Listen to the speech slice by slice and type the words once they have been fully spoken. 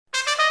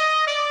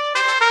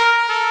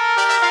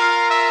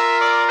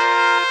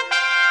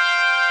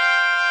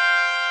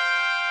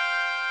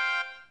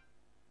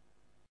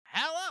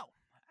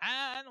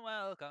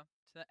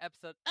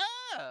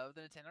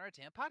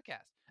Damn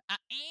Podcast. I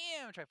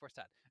am Triforce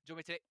Todd. Join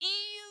me today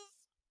is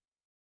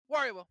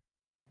Wario.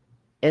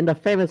 In the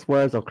famous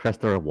words of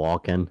Christopher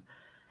Walken,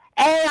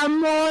 "Hey,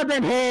 I'm more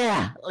than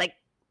here."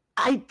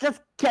 I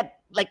just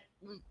kept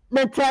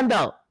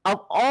Nintendo.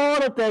 Of all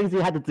the things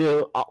you had to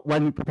do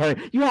when you prepare,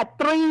 you had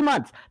 3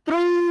 months,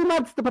 3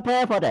 months to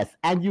prepare for this,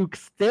 and you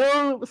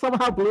still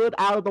somehow blew it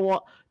out of the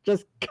wall.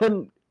 Just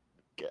couldn't.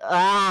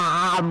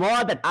 I'm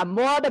more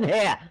than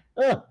here.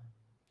 Ugh.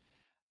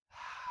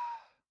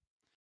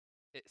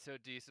 So,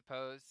 do you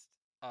suppose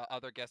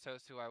other guest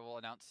hosts who I will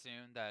announce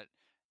soon that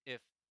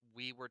if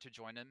we were to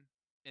join him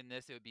in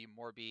this, it would be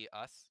more be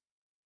us?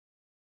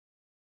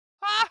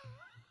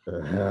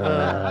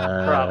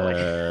 Probably.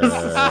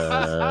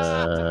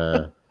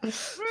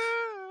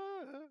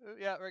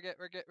 Yeah,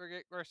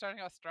 we're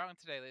starting off strong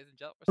today, ladies and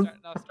gentlemen. We're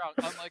starting off strong,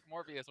 unlike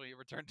Morbius when he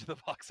returned to the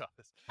box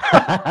office.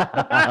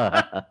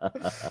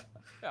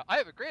 Yeah, I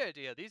have a great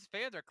idea. These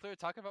fans are clearly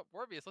talking about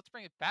Morbius. Let's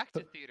bring it back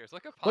to theaters.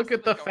 Look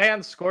at the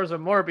fan scores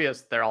of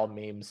Morbius. They're all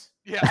memes.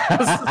 Yeah.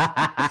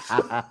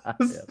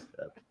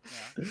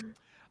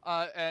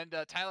 And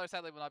Tyler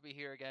sadly will not be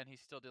here again.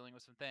 He's still dealing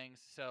with some things.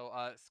 So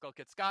Skull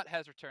Kid Scott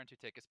has returned to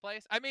take his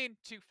place. I mean,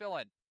 to fill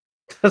in.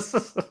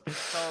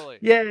 Totally.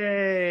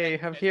 Yay!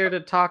 I'm here to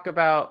talk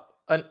about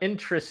an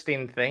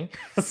interesting thing.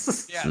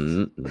 Yes.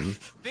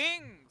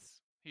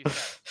 Things, he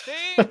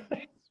said.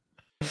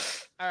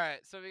 Things! All right,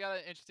 so we got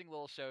an interesting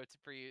little show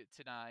for you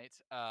tonight.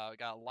 We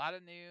got a lot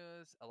of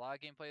news, a lot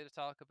of gameplay to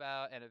talk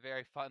about, and a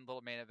very fun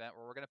little main event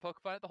where we're going to poke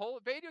fun at the whole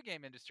video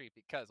game industry,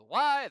 because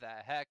why the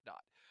heck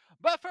not?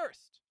 But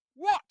first,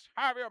 what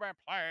have you been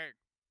playing?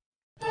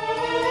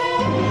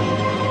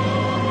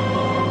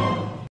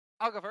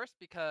 I'll go first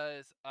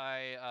because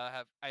I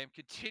am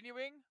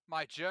continuing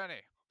my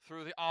journey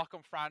through the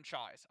Arkham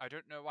franchise. I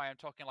don't know why I'm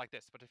talking like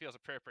this, but it feels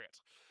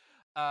appropriate.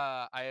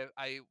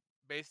 I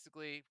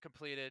basically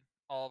completed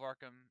all of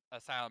Arkham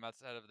Asylum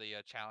outside of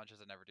the challenges.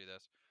 I never do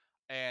this,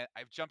 and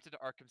I've jumped into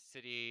Arkham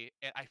City,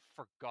 and I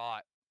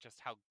forgot just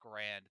how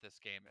grand this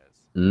game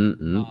is.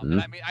 And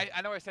I mean,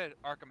 I know I said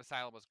Arkham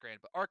Asylum was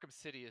grand, but Arkham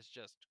City is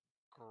just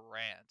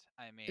grand.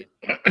 I mean,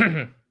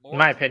 in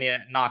my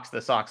opinion, it knocks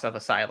the socks off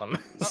Asylum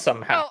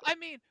somehow. Well, I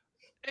mean,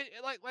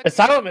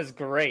 Asylum is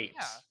great.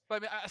 Yeah,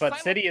 but I mean, but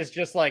City is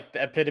just like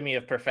the epitome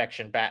of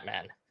perfection.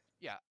 Batman.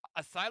 Yeah,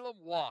 Asylum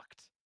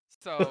walked,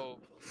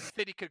 so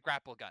City could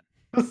grapple gun.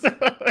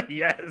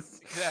 Yes,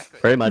 exactly.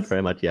 Very much.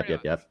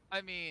 Yep.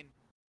 I mean,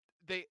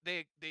 they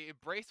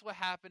embrace what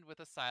happened with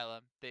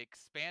Asylum. They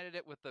expanded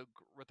it with the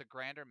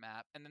grander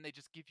map, and then they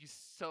just give you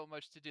so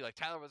much to do. Like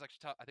Tyler was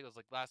actually I think it was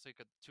like last week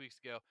or 2 weeks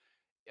ago.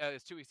 It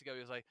was 2 weeks ago. He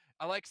was like,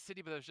 "I like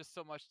City, but there's just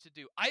so much to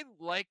do." I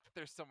like that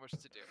there's so much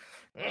to do.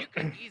 You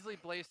could easily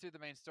blaze through the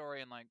main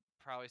story in like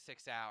probably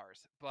 6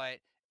 hours, but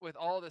with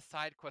all the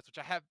side quests, which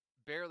I have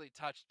barely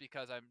touched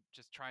because I'm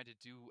just trying to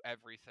do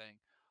everything.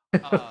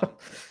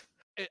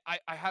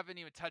 I haven't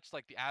even touched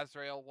like the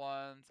Azrael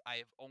ones.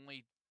 I've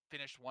only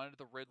finished one of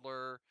the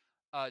Riddler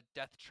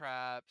death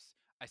traps.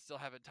 I still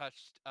haven't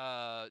touched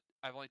I've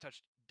only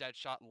touched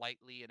Deadshot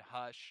lightly and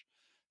Hush.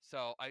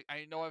 So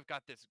I know I've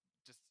got this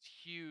just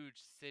huge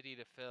city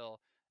to fill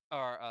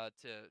or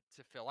to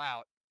fill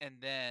out. And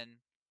then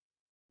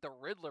the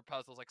Riddler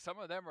puzzles, like some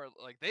of them are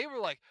like they were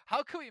like,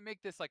 how can we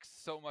make this like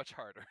so much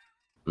harder?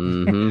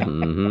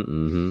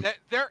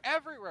 They're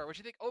everywhere. Which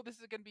you think, oh, this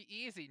is gonna be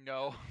easy.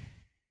 No.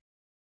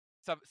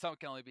 Some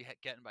can only be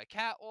getting by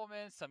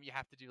Catwoman. Some you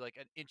have to do like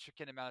an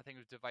intricate amount of things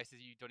with devices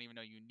you don't even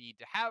know you need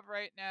to have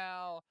right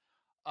now.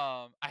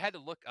 I had to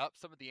look up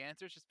some of the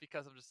answers just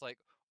because I'm just like,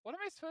 what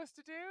am I supposed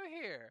to do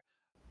here?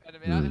 And I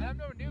mean, I'm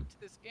no noob to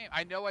this game.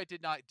 I know I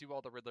did not do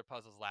all the Riddler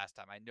puzzles last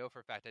time. I know for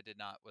a fact I did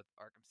not with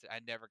Arkham City. I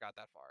never got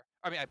that far.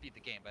 I mean, I beat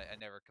the game, but I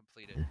never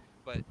completed.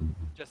 But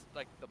just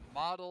like the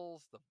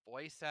models, the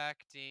voice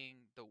acting,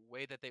 the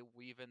way that they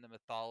weave in the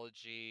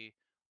mythology,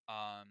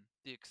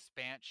 the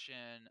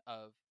expansion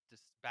of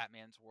this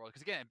Batman's world.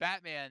 Because again, in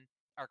Batman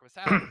Arkham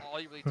Asylum, all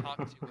you really talk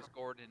to is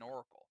Gordon and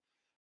Oracle.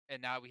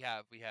 And now we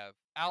have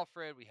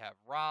Alfred, we have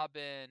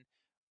Robin,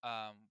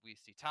 we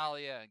see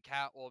Talia and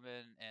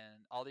Catwoman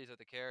and all these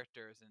other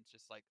characters, and it's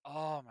just like,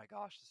 oh my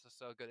gosh, this is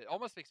so good. It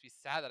almost makes me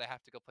sad that I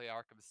have to go play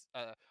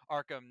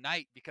Arkham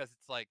Knight, because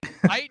it's like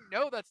I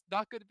know that's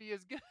not going to be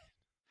as good.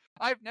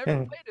 I've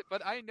never played it,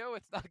 but I know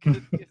it's not going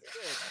to be as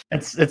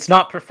good. It's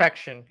not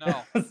perfection.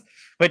 No.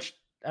 Which,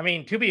 I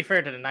mean, to be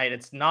fair to the Knight,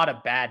 it's not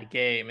a bad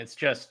game. It's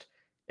just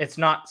it's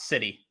not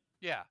City.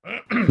 Yeah.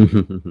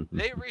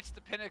 They reached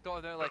the pinnacle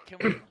and they're like, can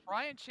we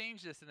try and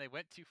change this? And they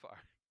went too far.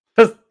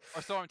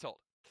 Or so I'm told.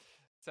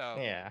 So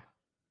yeah.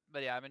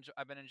 But yeah,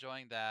 I've been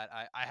enjoying that.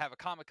 I have a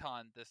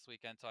Comic-Con this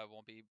weekend, so I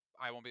won't be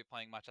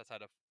playing much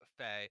outside of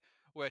Faye.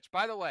 Which,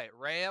 by the way,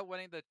 Rhea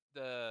winning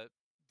the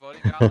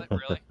voting ballot,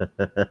 really?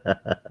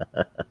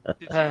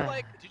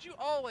 Did you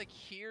all like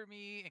hear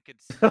me and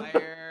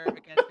conspire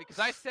against? Because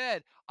I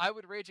said I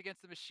would rage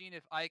against the machine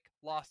if Ike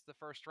lost the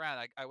first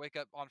round. I wake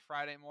up on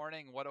Friday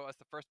morning. What was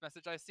the first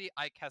message I see?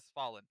 Ike has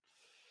fallen.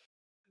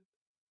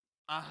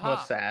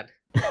 That's sad.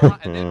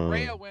 And then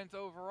Rhea wins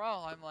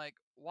overall. I'm like,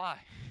 why?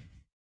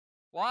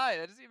 Why?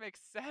 That doesn't even make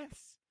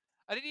sense.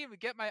 I didn't even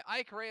get my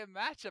Ike Rhea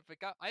matchup. It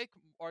got Ike,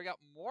 or I got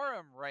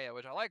Morim Rhea,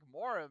 which I like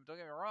Morim. Don't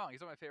get me wrong,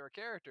 he's one of my favorite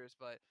characters.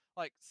 But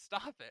like,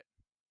 stop it.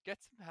 Get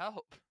some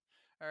help.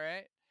 All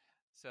right.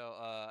 So,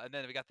 and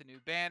then we got the new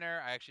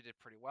banner. I actually did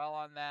pretty well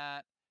on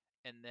that.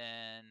 And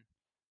then,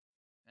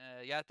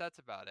 yeah, that's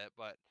about it.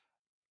 But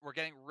we're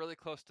getting really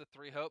close to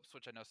 3 hopes,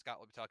 which I know Scott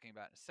will be talking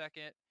about in a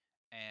second.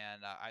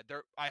 And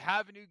I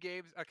have new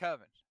games a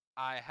coming.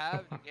 I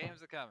have new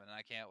games a coming, and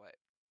I can't wait.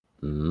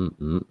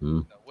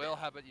 So, Will,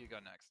 how about you go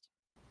next?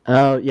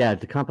 Oh yeah,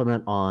 to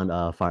compliment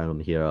on Fire Emblem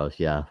Heroes,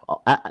 yeah.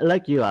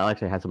 Like you, I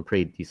actually had some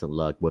pretty decent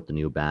luck with the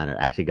new banner.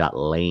 I actually got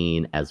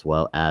Lane as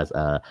well as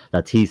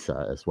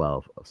Latisa as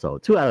well. So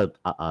 2 out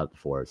of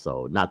 4,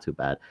 so not too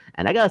bad.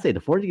 And I gotta say, the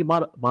 40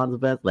 bonds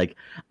events, like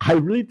I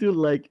really do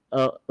like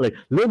Lady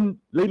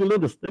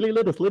Lindis,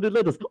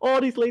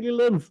 all these Lady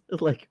Linds.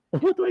 It's like,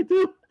 what do I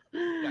do?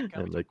 Yeah,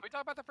 can we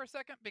talk about that for a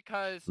second?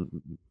 Because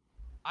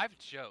I've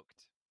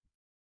joked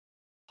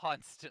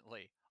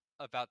constantly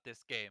about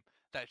this game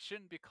that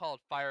shouldn't be called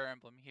Fire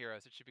Emblem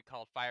Heroes. It should be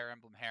called Fire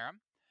Emblem Harem.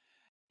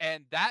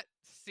 And that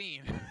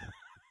scene,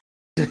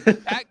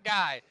 that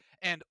guy,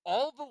 and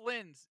all the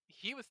Lins,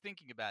 he was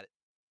thinking about it.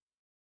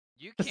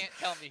 You can't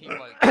tell me he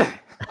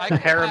wasn't.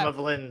 Harem of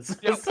Lins.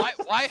 Yeah,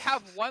 why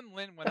have one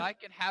Lin when I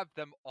can have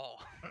them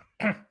all?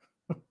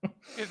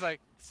 He's like,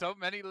 so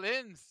many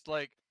Lins.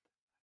 Like,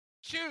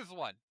 choose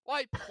one.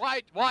 Why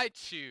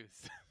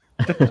choose?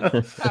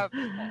 Have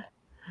them all.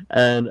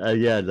 And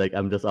yeah, like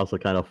I'm just also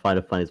kind of find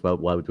it funny as well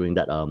while we're doing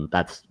that.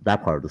 That's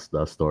that part of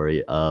the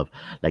story of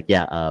like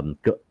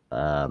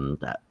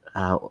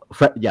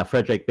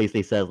Frederick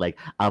basically says like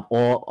of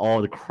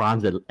all the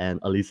crimes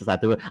and Elisa's I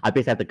do, I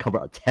basically have to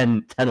cover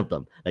 10 of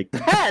them. Like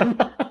 10.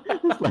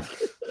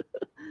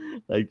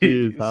 Like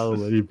geez, how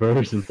many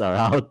versions are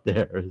out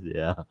there?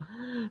 Yeah,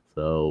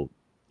 so.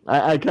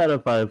 I kind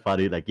of find it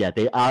funny, like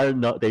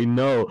they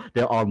know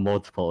there are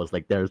multiples,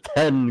 like there's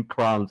 10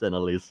 Chroms and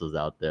Elisas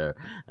out there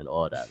and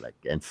all that, like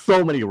and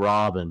so many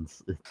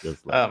Robins. It's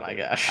just like, oh my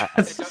gosh, I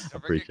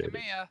appreciate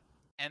it.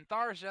 And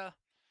Tharja.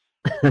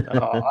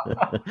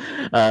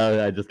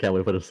 I just can't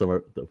wait for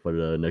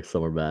the next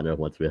summer banner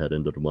once we head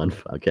into the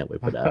month. I can't wait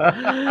for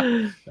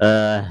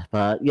that.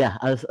 But yeah,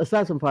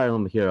 aside from Fire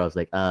Emblem Heroes,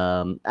 like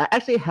I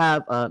actually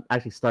have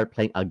started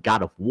playing a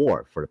God of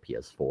War for the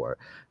PS4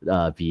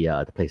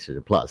 via the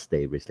PlayStation Plus.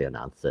 They recently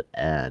announced it,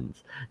 and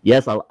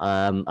yes,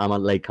 I'm a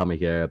latecomer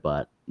here,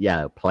 but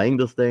yeah, playing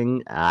this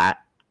thing, I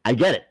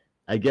get it.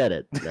 I get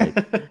it.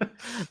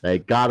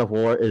 Like God of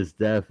War is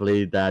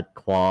definitely that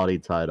quality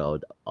title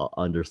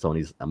under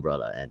Sony's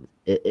umbrella, and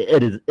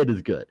it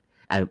is good.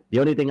 And the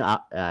only thing I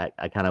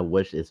kind of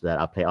wish is that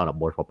I play on a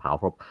more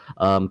powerful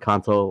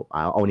console.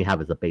 I only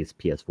have as a base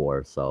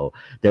PS4, so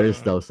there is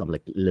still some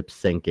like lip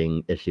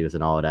syncing issues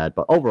and all of that.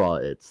 But overall,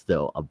 it's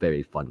still a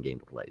very fun game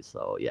to play.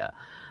 So yeah,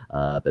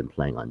 I've been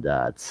playing on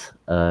that.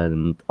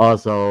 And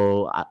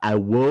also, I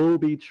will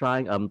be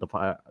trying the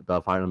Fire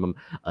Emblem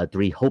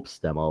 3 Hopes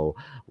demo,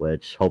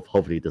 which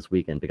hopefully this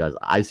weekend, because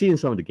I've seen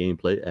some of the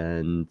gameplay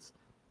and.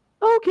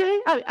 Okay,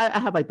 I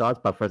have my thoughts,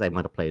 but first I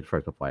want to play it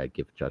first before I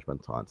give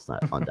judgment on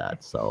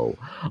that. So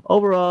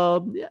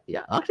overall,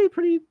 yeah, actually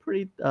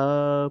pretty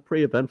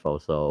eventful.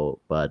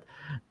 So, but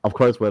of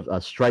course with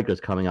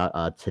Strikers coming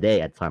out today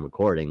at time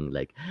recording,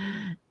 like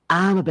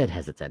I'm a bit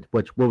hesitant,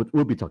 which we'll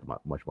be talking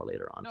about much more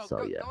later on. No, so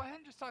go yeah. Go ahead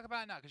and just talk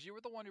about it now, because you were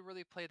the one who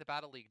really played the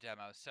Battle League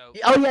demo. So.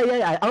 Oh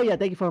yeah. Oh yeah,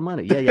 thank you for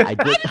reminding me. Yeah, I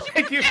did.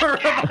 Thank you for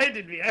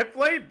reminding me. I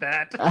played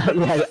that.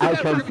 Yeah, I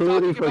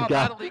completely forgot.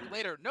 Battle League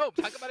later. No,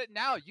 talk about it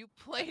now. You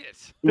played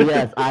it.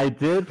 Yes, I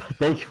did.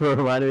 Thank you for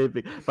reminding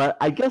me. But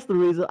I guess the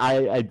reason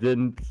I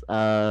didn't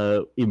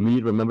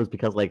immediately remember is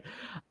because like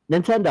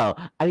Nintendo.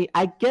 I mean,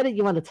 I get it.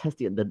 You want to test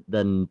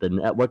the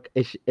network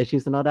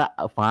issues and all that.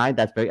 Fine,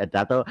 that's very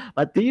adaptable.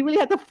 But do you really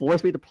have to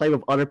force me to play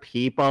with other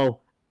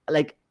people?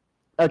 Like,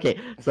 okay.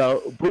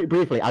 So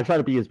briefly, I'll try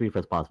to be as brief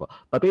as possible.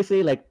 But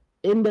basically, like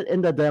in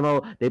the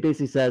demo, they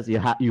basically says you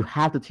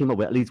have to team up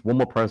with at least one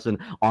more person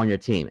on your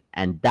team,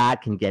 and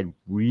that can get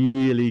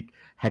really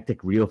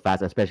hectic real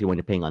fast, especially when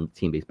you're playing on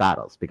team-based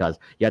battles, because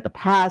you have to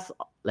pass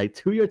like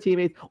to your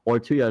teammates or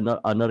to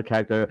another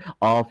character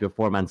of your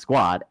 4-man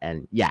squad,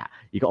 and yeah,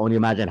 you can only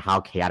imagine how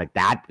chaotic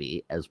that'd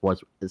be,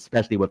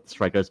 especially with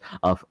strikers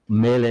of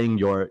mailing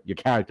your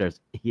characters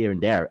here and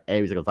there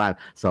every single time.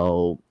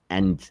 So,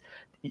 and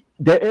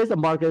there is a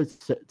marker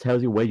that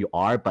tells you where you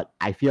are, but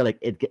I feel like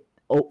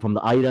from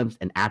the items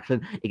and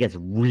action, it gets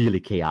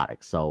really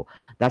chaotic. So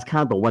that's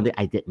kind of the one thing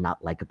I did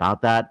not like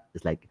about that.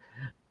 It's like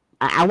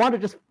I want to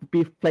just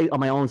be played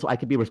on my own, so I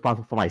can be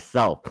responsible for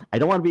myself. I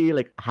don't want to be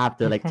like have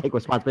to like take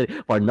responsibility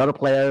for another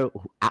player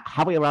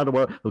halfway around the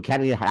world who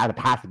can't even have to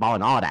pass the ball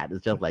and all that.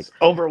 It's just like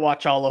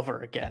Overwatch all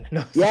over again.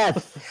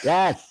 Yes.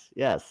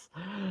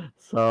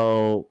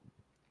 So,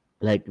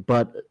 like,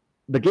 but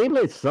the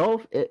gameplay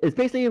itself is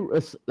basically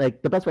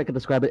like the best way I can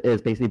describe it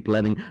is basically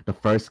blending the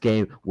first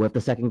game with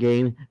the second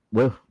game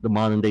with the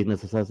modern day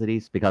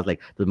necessities, because like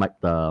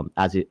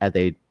as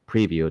they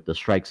preview, the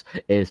strikes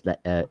is that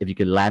if you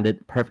can land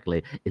it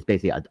perfectly, it's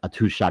basically a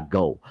two-shot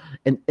goal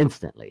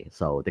instantly.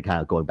 So they're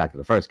kind of going back to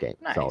the first game.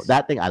 Nice. So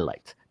that thing I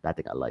liked.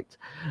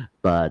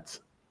 But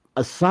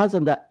aside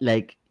from that,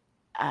 like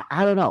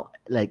I don't know,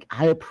 like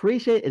I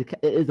appreciate it.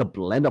 It is a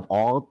blend of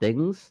all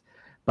things,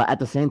 but at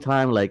the same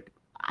time, like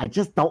I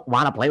just don't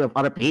want to play with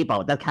other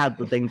people. That's kind of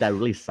the thing that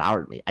really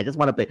soured me. I just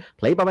want to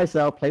play by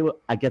myself, play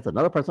against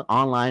another person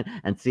online,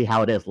 and see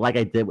how it is, like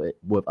I did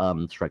with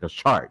Strikers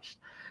Charged.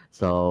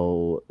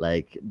 So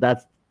like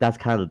that's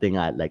kind of the thing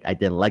I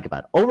didn't like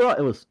about it. Overall,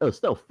 it was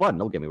still fun.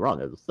 Don't get me wrong,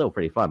 it was still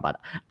pretty fun. But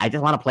I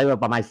just want to play with it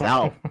by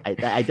myself.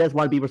 I just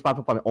want to be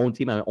responsible for my own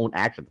team and my own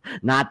actions,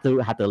 not to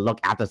have to look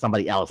after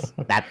somebody else.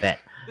 That's it.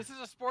 This is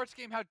a sports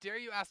game. How dare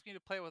you ask me to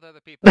play with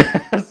other people?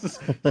 This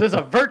is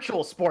a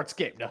virtual sports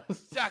game, no?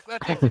 Exactly.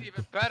 That makes it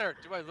even better.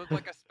 Do I look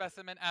like a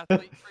specimen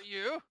athlete for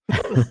you?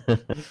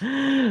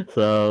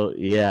 So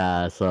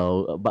yeah,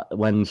 but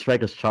when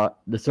Strikers Charge,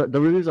 the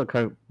reviews are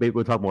kind of,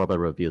 we'll talk more about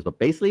reviews, but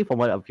basically from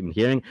what I've been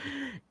hearing,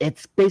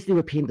 it's basically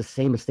repeating the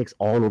same mistakes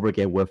all over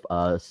again with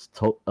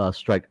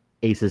Strike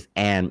Aces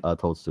and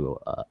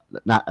Toadstool,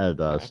 not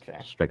the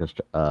Strikers,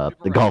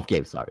 the golf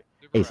game. Sorry,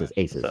 Aces.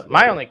 So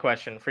my only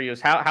question for you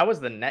is how was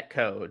the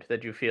netcode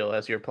that you feel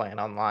as you're playing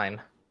online?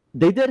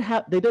 They did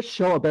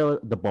show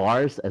about the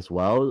bars as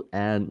well,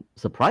 and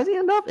surprisingly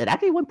enough, it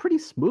actually went pretty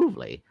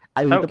smoothly.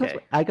 I mean, the best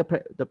way I could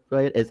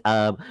play it is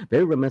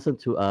very reminiscent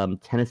to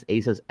Tennis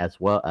Aces as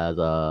well as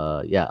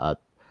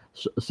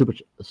Super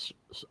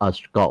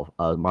Golf,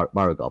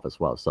 Mario Golf as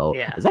well. So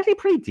it's actually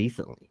pretty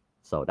decently.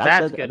 So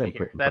that's good to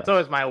hear. That's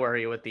always my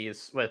worry with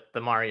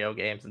the Mario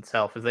games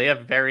itself, is they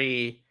have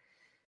very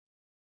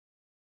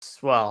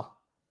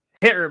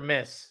hit or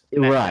miss.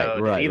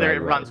 Right. Either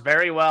it runs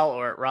very well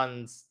or it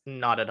runs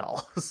not at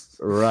all.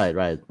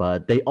 Right.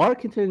 But they are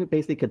continuing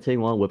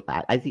on with,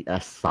 I think,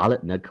 a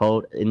solid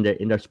netcode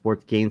in their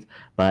sports games.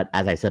 But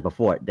as I said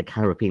before, they're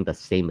kind of repeating the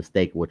same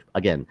mistake, which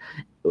again,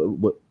 a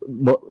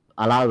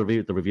lot of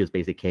the reviews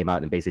basically came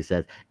out and basically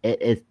says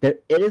it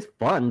is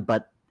fun,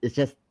 but it's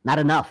just not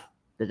enough.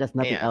 There's just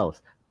nothing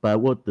else. But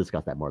we'll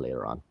discuss that more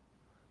later on.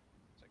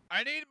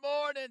 I need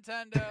more,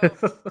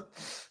 Nintendo.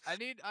 I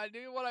need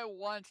what I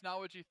want, not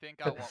what you think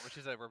I want, which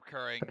is a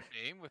recurring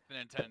theme with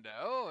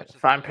Nintendo.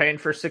 If I'm paying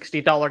for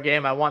 $60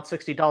 game, I want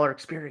 $60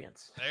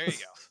 experience. There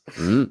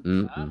you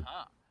go.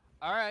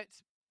 All right.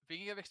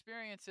 Speaking of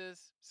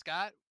experiences,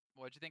 Scott,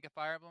 what'd you think of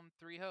Fire Emblem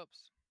 3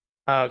 Hopes?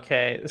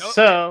 Okay,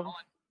 so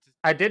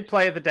I did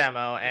play the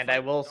demo, and I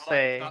will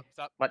say,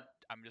 stop. What?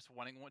 I'm just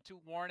wanting to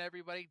warn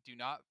everybody: do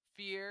not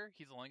fear.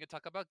 He's only gonna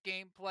talk about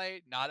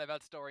gameplay, not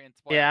about story and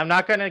spoilers. Yeah, I'm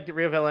not gonna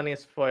reveal any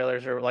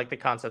spoilers or like the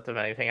concept of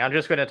anything. I'm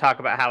just gonna talk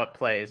about how it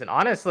plays. And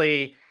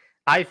honestly,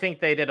 I think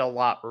they did a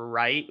lot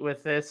right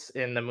with this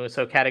in the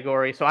Muso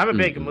category. So I'm a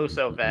big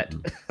Muso vet.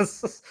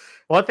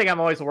 One thing I'm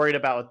always worried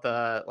about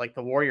with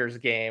the Warriors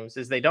games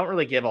is they don't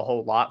really give a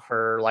whole lot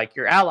for like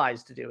your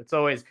allies to do. It's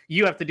always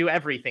you have to do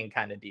everything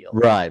kind of deal.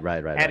 Right.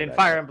 And in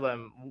Fire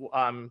Emblem,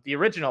 the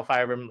original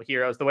Fire Emblem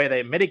Heroes, the way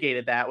they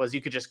mitigated that was you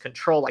could just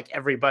control like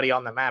everybody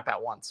on the map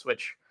at once,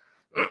 which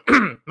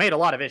made a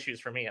lot of issues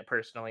for me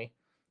personally.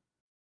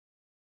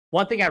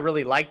 One thing I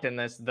really liked in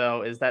this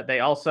though is that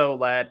they also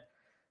let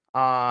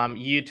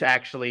you to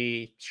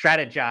actually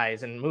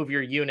strategize and move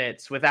your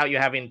units without you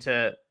having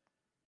to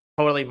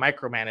totally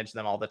micromanage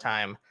them all the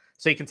time.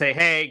 So you can say,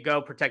 hey,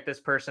 go protect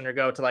this person or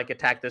go to like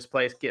attack this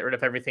place, get rid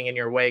of everything in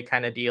your way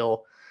kind of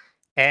deal.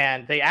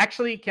 And they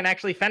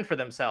can fend for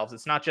themselves.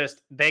 It's not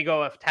just they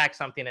go attack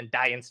something and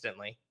die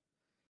instantly,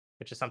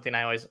 which is something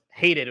I always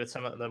hated with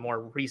some of the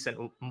more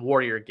recent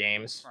Warrior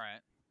games.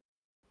 Right.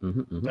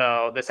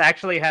 So this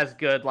actually has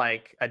good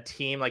like a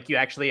team, like you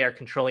actually are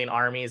controlling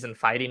armies and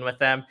fighting with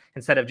them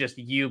instead of just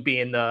you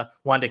being the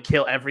one to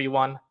kill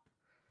everyone.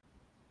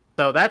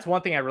 So that's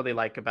one thing I really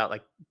like about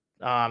like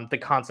the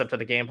concept of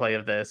the gameplay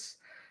of this.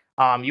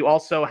 You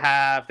also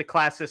have the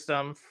class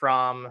system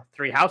from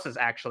Three Houses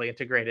actually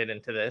integrated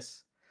into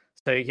this.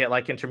 So you get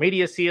like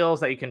intermediate seals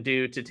that you can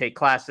do to take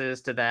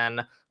classes to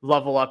then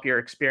level up your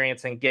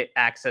experience and get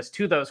access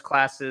to those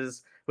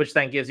classes, which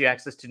then gives you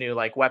access to new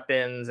like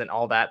weapons and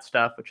all that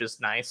stuff, which is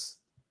nice.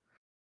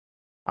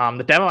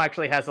 The demo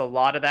actually has a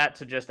lot of that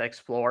to just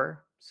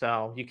explore.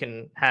 So you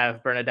can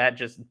have Bernadette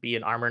just be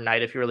an armor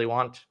knight if you really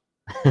want.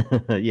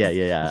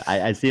 Yeah.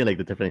 I see like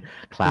the different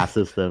class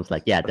systems.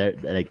 Like, they're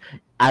like,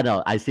 I don't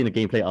know. I seen a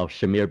gameplay of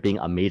Shamir being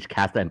a mage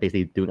caster and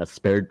basically doing a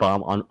spirit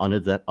bomb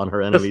on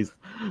her enemies.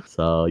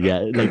 So yeah,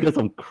 like there's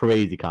some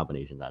crazy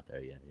combinations out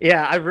there.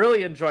 Yeah, I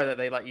really enjoy that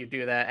they let you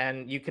do that,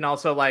 and you can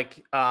also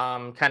like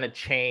kind of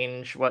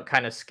change what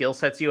kind of skill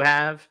sets you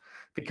have,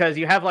 because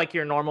you have like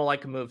your normal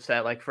like move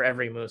set like for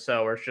every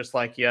Muso, where it's just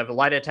like you have a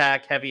light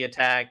attack, heavy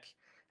attack,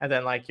 and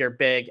then like your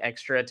big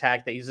extra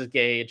attack that uses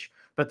gauge.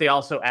 But they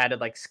also added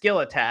like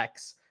skill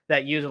attacks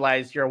that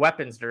utilize your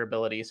weapons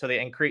durability. So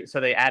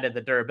they added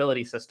the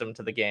durability system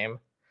to the game.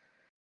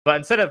 But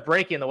instead of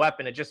breaking the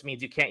weapon, it just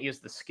means you can't use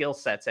the skill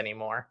sets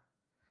anymore.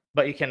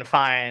 but you can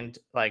find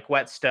like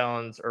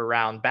whetstones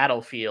around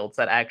battlefields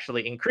that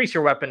actually increase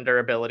your weapon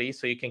durability,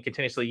 so you can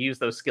continuously use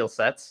those skill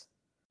sets,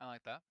 I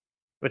like that.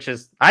 which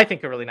is, I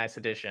think, a really nice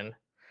addition.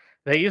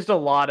 They used a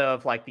lot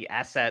of like the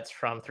assets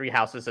from Three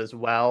Houses as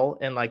well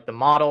in like the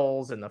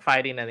models and the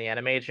fighting and the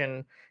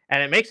animation,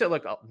 and it makes it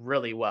look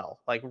really well,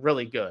 like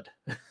really good.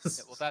 Yeah,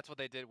 well, that's what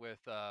they did with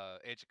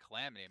Age of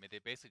Calamity. I mean, they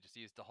basically just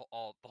used the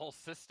whole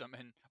system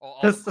and all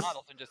the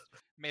models and just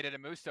made it a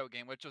Muso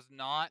game, which was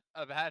not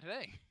a bad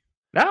thing.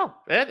 No,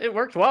 it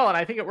worked well, and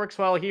I think it works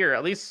well here,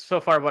 at least so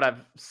far what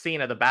I've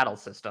seen of the battle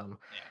system.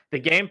 Yeah.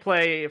 The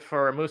gameplay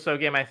for a Muso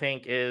game, I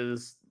think,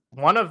 is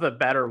one of the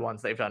better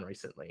ones they've done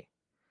recently.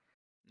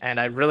 And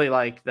I really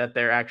like that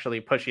they're actually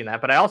pushing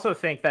that. But I also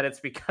think that it's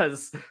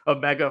because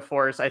Omega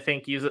Force, I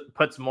think,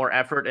 puts more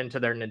effort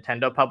into their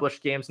Nintendo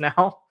published games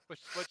now.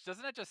 Which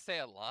doesn't it just say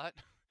a lot?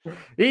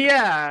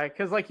 Yeah,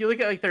 because like you look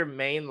at like their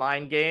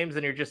mainline games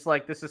and you're just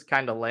like, this is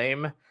kind of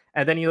lame.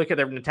 And then you look at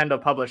their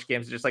Nintendo published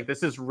games, just like,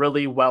 this is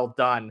really well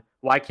done.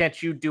 Why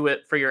can't you do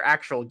it for your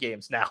actual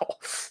games now?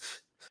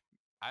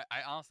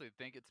 I honestly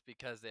think it's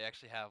because they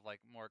actually have like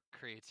more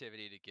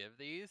creativity to give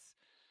these,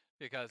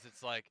 because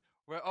it's like,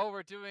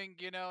 we're doing,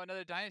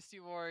 another Dynasty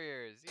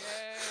Warriors.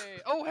 Yay!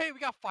 Oh, hey, we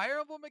got Fire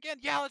Emblem again.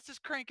 Yeah, let's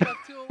just crank it up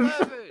to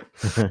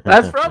 11.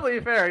 That's probably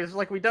fair. It's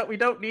like we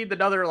don't need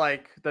another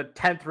like the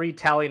 10th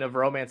retelling of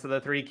Romance of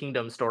the Three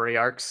Kingdoms story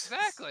arcs.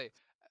 Exactly.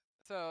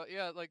 So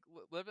yeah, like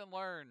live and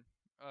learn,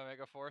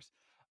 Omega Force.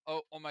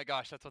 Oh my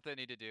gosh, that's what they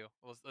need to do.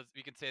 Well,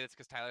 we can say this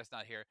because Tyler's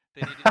not here.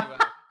 They need to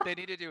do they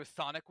need to do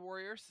Sonic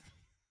Warriors.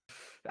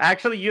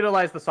 Actually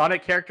utilize the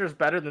Sonic characters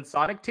better than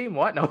Sonic Team?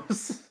 What? No.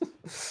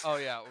 Oh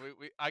yeah,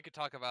 I could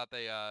talk about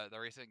the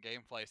recent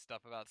gameplay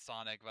stuff about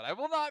Sonic, but I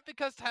will not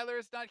because Tyler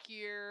is not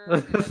here.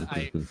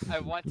 And I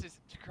want to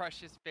crush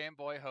his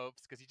fanboy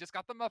hopes because he just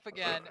got them up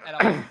again, and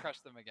I want to crush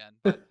them again.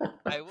 But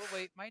I will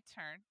wait my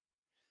turn.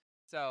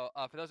 So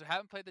for those who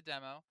haven't played the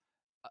demo,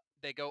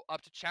 they go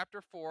up to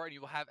Chapter 4, and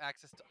you will have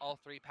access to all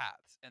 3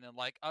 paths. And then,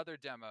 like other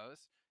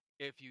demos,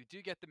 if you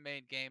do get the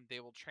main game,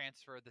 they will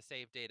transfer the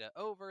save data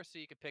over so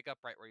you can pick up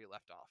right where you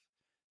left off.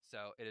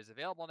 So it is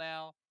available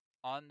now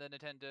on the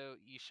Nintendo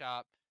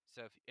eShop.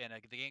 So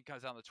the game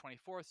comes out on the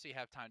 24th, so you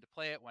have time to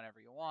play it whenever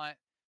you want.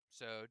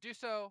 So do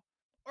so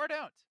or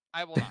don't.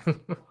 I will not.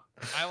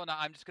 I will not.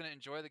 I'm just going to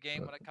enjoy the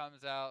game when it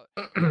comes out.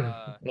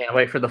 Yeah,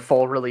 wait for the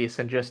full release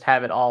and just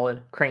have it all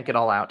and crank it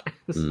all out.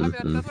 I mean,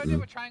 that's what I did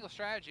with Triangle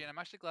Strategy, and I'm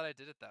actually glad I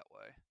did it that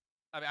way.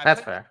 I mean,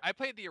 that's fair. I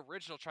played the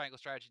original Triangle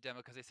Strategy demo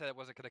because they said it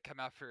wasn't going to come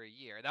out for a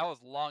year. That was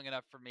long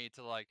enough for me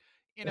to like,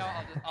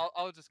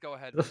 I'll just go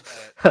ahead and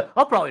play it.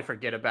 I'll probably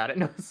forget about it.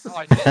 Oh,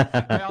 I did.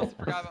 I also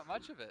forgot about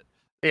much of it.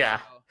 Yeah.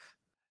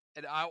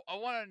 And I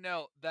want to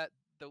note that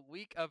the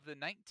week of the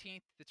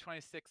 19th to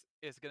 26th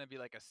is going to be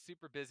like a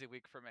super busy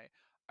week for me.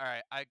 All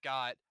right, I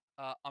got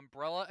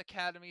Umbrella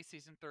Academy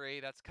Season 3.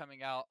 That's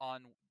coming out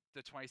on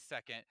the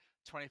 22nd.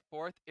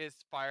 24th is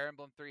Fire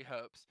Emblem 3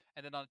 Hopes.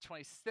 And then on the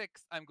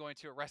 26th, I'm going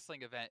to a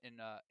wrestling event in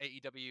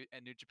AEW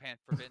and New Japan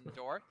Forbidden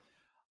Door.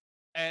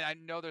 And I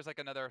know there's like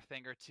another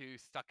thing or two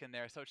stuck in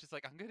there. So it's just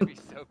like, I'm going to be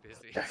so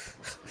busy.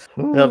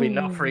 There'll be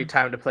no free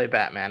time to play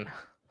Batman.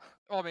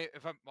 Well, I mean,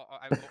 if I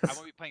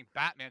won't be playing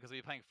Batman because I'll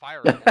be playing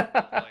Fire Emblem.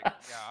 Like,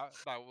 yeah,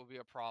 that will be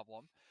a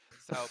problem.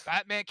 So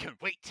Batman can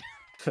wait.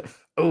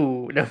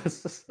 Oh, no.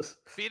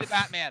 Be the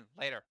Batman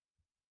later.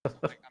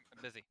 Like,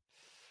 I'm busy.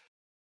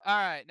 All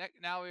right,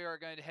 now we are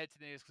going to head to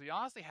the news because we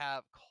honestly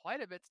have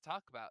quite a bit to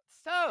talk about.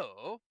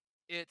 So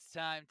it's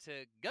time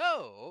to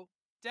go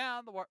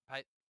down the warp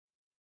pipe.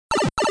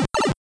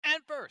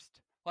 And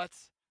first,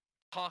 let's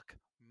talk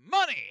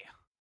money.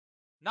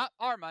 Not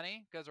our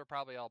money, because we're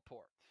probably all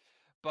poor.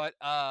 But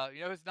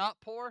you know who's not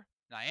poor?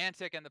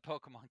 Niantic and the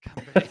Pokemon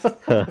company.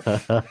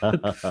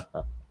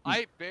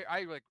 I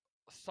like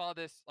saw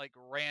this like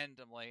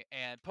randomly,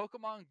 and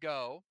Pokemon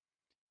Go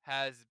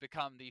has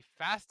become the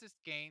fastest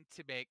game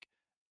to make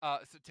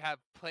so to have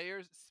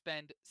players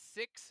spend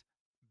 $6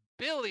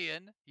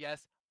 billion,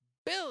 yes,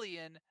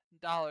 $billion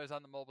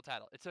on the mobile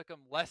title. It took them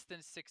less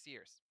than 6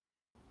 years.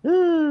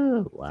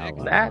 Wow,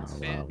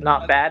 that's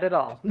not bad at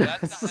all.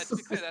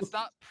 That's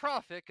not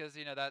profit because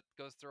that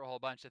goes through a whole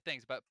bunch of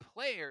things. But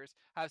players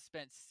have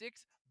spent $6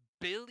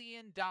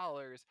 billion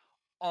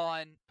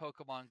on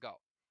Pokemon Go.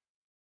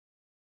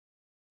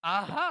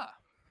 Aha.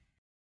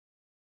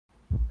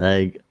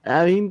 Like,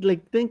 I mean,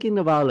 like thinking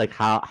about like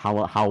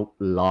how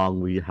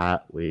long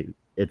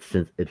it's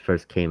since it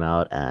first came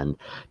out, and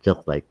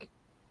just like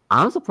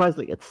I'm surprised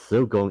like it's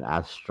still going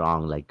as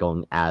strong, like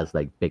going as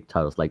like big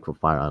titles like for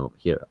Fire Emblem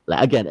here.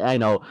 Like again, I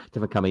know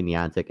different company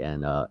Niantic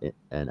and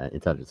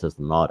Intelligent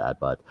System and all that,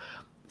 but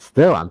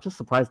still, I'm just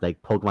surprised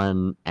like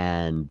Pokemon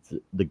and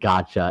the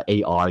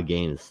Gacha AR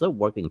game is still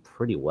working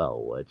pretty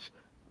well, which.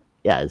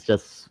 Yeah, it's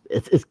just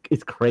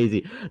it's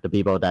crazy the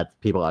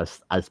people are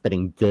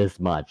spending this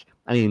much.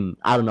 I mean,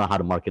 I don't know how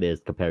the market is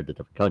compared to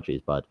different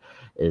countries, but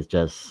it's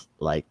just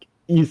like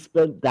you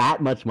spend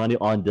that much money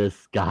on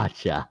this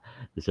gacha.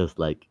 It's just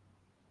like,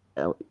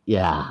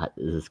 yeah,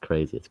 this is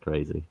crazy. It's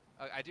crazy.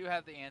 I do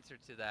have the answer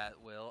to that,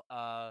 Will.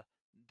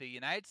 The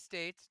United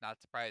States,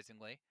 not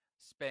surprisingly,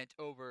 spent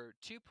over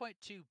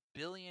 $2.2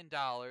 billion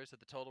of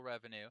the total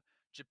revenue.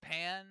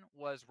 Japan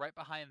was right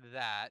behind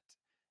that.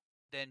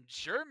 Then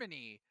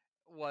Germany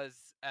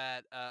was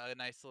at a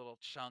nice little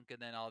chunk, and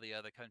then all the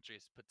other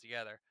countries put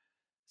together.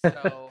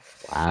 So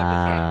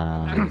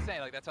I'm just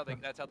saying, like that's how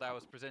that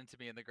was presented to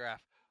me in the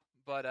graph.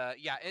 But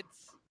yeah,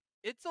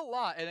 it's a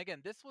lot. And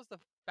again, this was the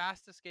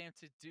fastest game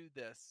to do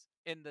this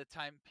in the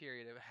time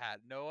period it had.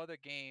 No other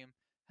game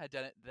had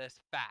done it this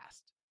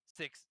fast.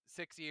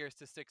 Six years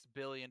to $6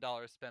 billion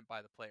spent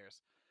by the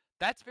players.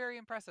 That's very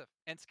impressive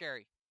and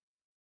scary.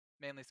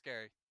 Mainly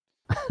scary.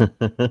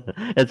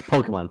 It's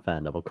Pokemon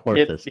fandom, of course.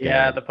 It's scary.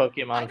 Yeah, the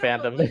Pokemon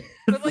fandom.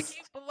 But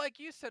like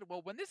you said,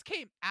 well, when this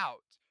came out,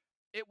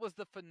 it was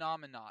the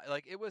phenomenon.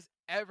 Like it was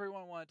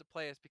everyone wanted to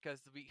play us because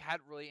we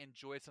hadn't really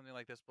enjoyed something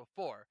like this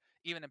before,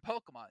 even in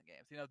Pokemon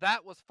games.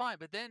 That was fine.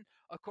 But then,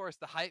 of course,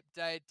 the hype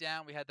died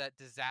down. We had that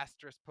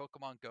disastrous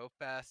Pokemon Go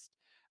Fest.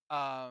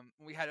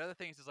 We had other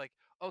things. It's like,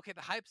 okay,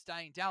 the hype's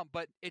dying down,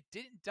 but it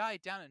didn't die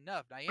down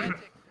enough.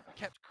 Niantic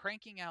kept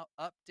cranking out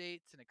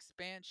updates and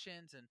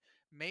expansions and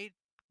made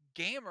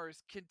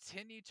gamers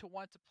continue to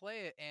want to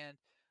play it and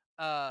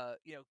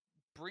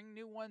bring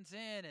new ones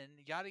in and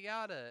yada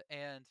yada.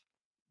 And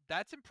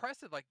that's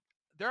impressive. Like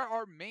there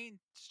are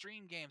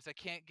mainstream games that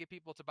can't get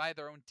people to buy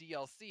their own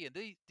DLC, and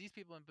these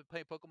people have been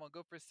playing Pokemon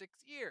Go for 6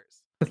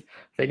 years.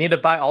 They need to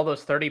buy all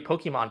those 30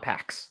 Pokemon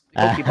packs.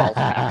 Pokeballs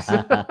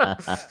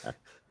packs.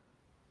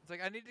 It's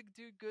like, I need to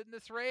do good in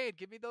this raid.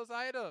 Give me those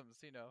items,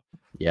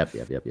 Yep.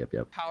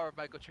 Power of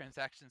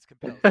microtransactions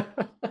compels.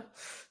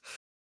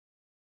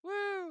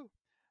 Woo!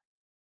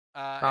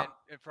 And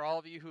for all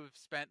of you who've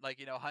spent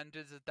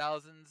hundreds of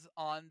thousands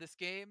on this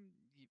game,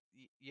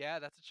 yeah,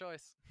 that's a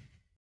choice.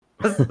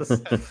 That's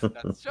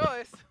a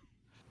choice.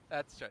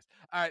 That's a choice.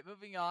 All right,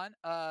 moving on.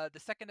 The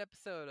second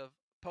episode of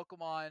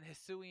Pokemon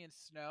Hisuian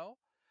Snow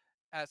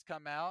has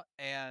come out,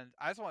 and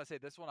I just want to say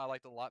this one I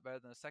liked a lot better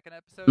than the second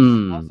episode.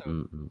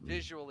 Also,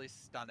 visually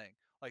stunning.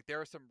 Like there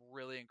were some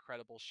really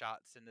incredible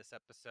shots in this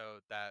episode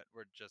that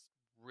were just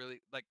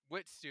really like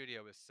Wit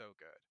Studio is so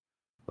good.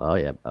 Oh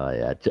yeah.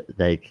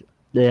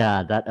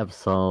 That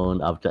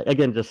episode of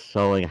again just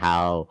showing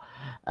how.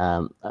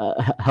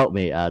 Help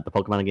me. The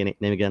Pokemon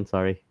name again.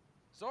 Sorry.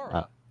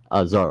 Zora.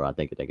 Zora.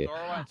 Thank you.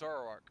 Zora and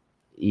Zoroark.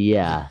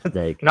 Yeah,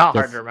 not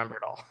hard to remember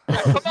at all.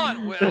 Come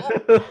on, Will.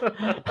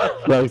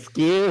 Well,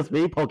 excuse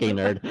me, Poke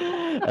Nerd.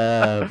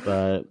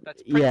 But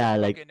that's yeah,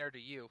 Poke Nerd to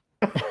you.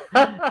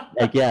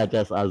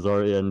 Just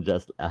Azorian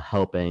just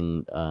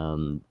helping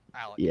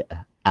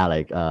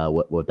Alec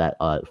with that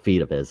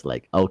feat of his,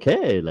 like,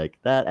 okay, like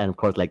that, and of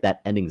course like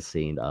that ending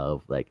scene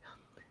of like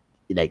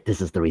this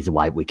is the reason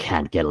why we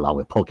can't get along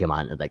with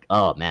Pokemon, and like,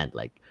 oh man,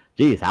 like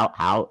geez,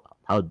 how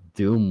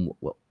doom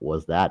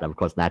was that? And of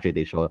course naturally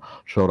they showed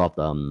off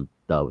the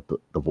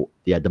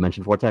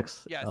dimension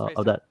vortex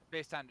of that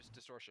space-time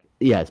distortion.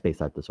 Yeah,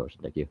 space-time distortion.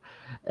 Thank you.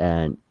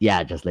 And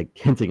yeah, just like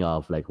hinting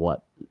of like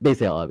what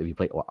basically if you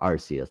play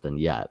Arceus, then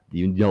yeah,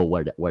 you know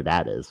where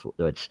that is.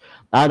 Which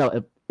I don't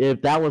know if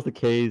that was the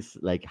case,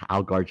 like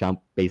how Garchomp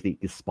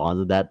basically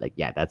spawns that. Like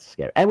yeah, that's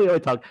scary. And we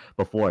already talked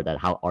before that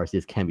how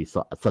Arceus can be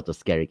such a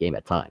scary game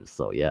at times.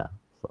 So yeah.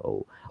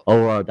 So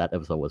overall, that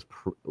episode was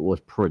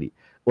a pretty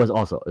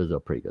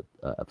good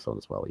episode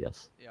as well.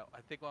 Yes. Yeah,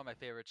 I think one of my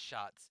favorite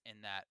shots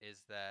in that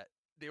is that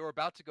they were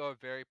about to go a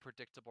very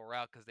predictable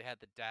route because they had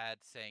the dad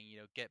saying,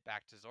 get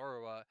back to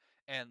Zorua,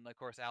 and of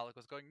course Alec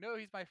was going, no,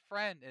 he's my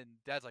friend, and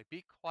Dad's like,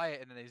 be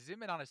quiet, and then they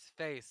zoom in on his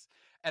face,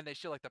 and they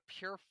show like the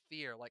pure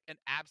fear, like an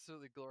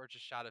absolutely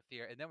gorgeous shot of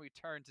fear, and then we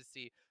turn to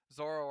see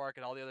Zoroark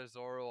and all the other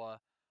Zorua,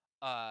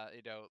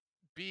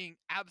 being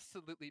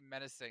absolutely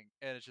menacing,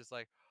 and it's just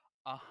like,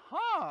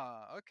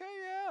 okay,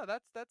 yeah,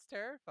 that's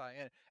terrifying.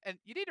 And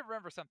you need to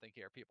remember something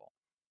here, people.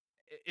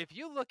 If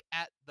you look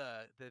at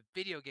the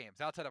video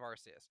games outside of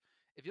Arceus,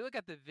 if you look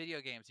at the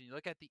video games and you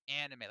look at the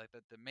anime, like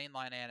the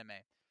mainline anime,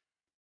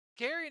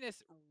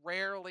 scariness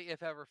rarely,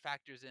 if ever,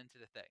 factors into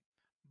the thing.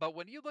 But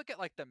when you look at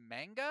like the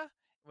manga,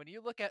 when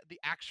you look at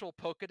the actual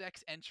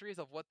Pokedex entries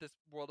of what this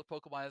world of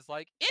Pokemon is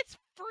like, it's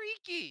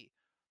freaky.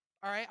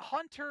 All right,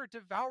 Hunter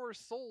devours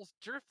souls.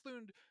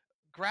 Drifloon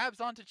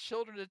grabs onto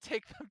children to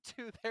take them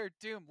to their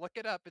doom. Look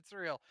it up; it's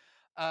real.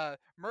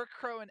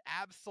 Murkrow and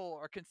Absol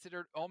are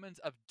considered omens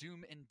of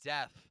doom and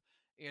death.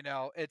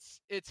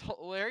 It's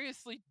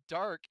hilariously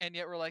dark, and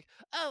yet we're like,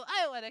 oh,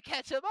 I want to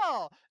catch them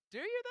all. Do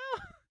you though?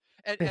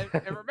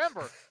 and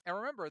remember,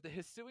 the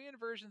Hisuian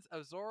versions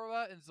of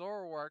Zorua and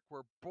Zoroark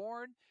were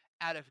born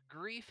out of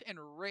grief and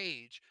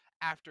rage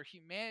after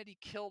humanity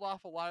killed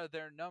off a lot of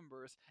their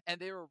numbers, and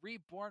they were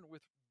reborn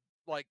with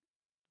like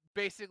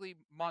basically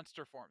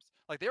monster forms.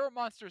 Like they were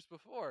monsters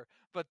before,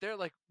 but they're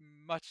like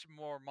much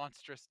more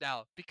monstrous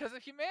now because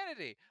of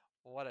humanity.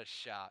 What a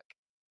shock.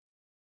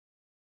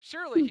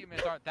 Surely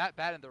humans aren't that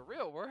bad in the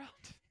real world.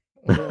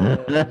 I'm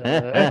gonna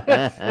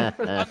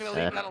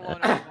leave that alone,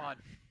 everyone.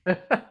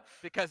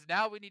 Because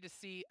now we need to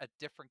see a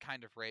different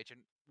kind of rage.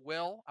 And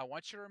Will, I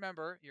want you to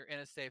remember you're in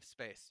a safe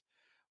space.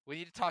 We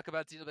need to talk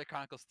about Xenoblade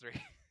Chronicles 3.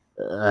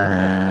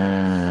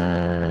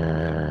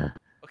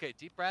 Okay,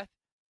 deep breath.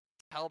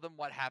 Tell them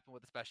what happened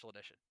with the special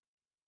edition.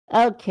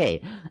 Okay.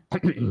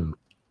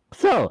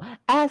 So,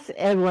 as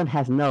everyone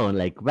has known,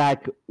 like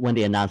back when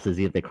they announced the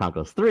Xenoblade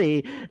Chronicles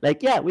 3,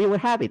 like yeah, we were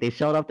happy. They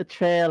showed off the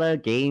trailer,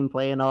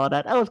 gameplay, and all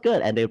that. That was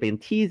good, and they've been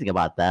teasing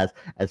about that,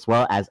 as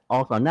well as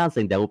also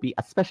announcing there will be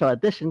a special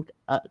edition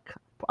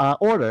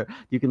order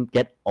you can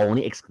get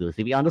only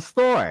exclusively on the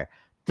store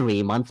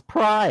 3 months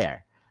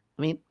prior.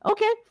 I mean,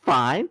 okay,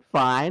 fine.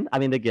 I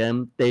mean,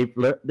 again, they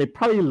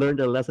probably learned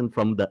a lesson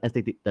from the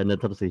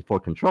Nintendo 64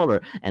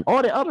 controller and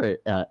all the other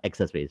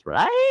accessories,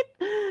 right?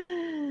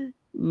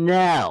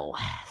 No.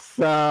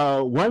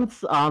 So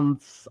once on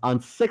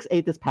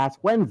 6/8 this past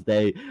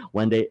Wednesday,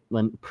 when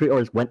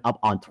pre-orders went up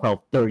on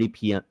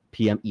 12:30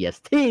 p.m.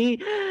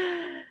 EST,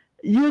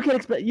 you can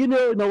expect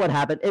know what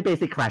happened. It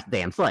basically crashed the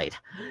damn site.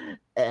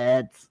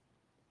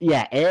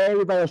 Yeah,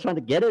 everybody was trying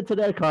to get into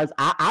their cards.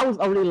 I was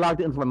already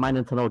logged into my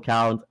Nintendo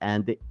account,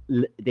 and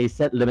they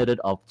set limited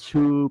of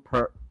 2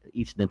 per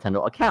each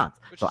Nintendo account.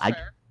 Which is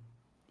fair.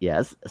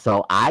 Yes,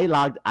 so I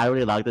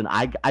already logged in.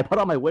 I put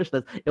on my wish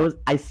list.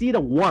 I see the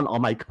 1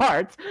 on my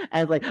cart,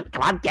 and it's like,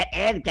 come on, get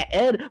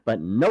in. But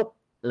nope,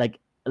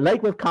 like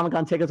with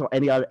Comic-Con tickets or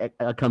any other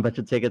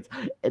convention tickets,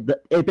 it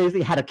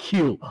basically had a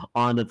queue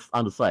on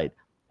the site.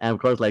 And of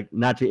course, like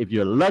naturally, if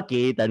you're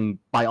lucky, then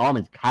by all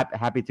means,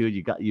 happy to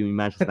you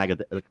managed to snag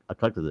a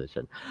collector's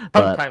edition.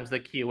 Sometimes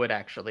the queue would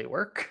actually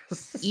work.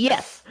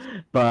 Yes,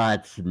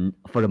 but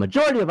for the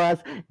majority of us,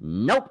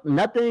 nope,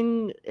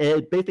 nothing.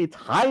 It basically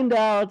timed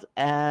out,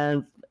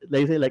 and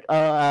they say like,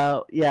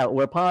 yeah,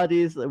 we're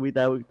apologies. We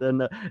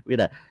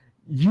that.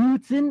 You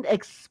didn't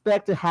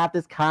expect to have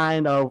this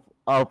kind of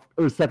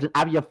reception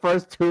after your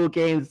first 2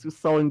 games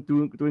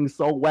doing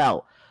so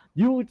well.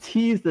 You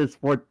teased this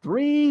for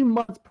 3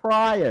 months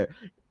prior.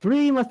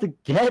 3 months to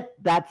get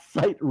that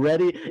site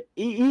ready,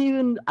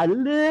 even a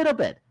little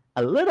bit,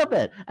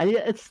 and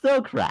yet it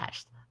still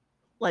crashed.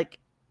 Like,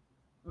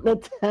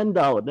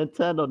 Nintendo.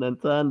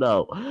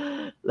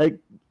 Like,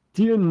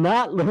 do you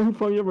not learn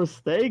from your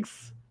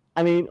mistakes?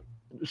 I mean,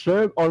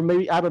 sure, or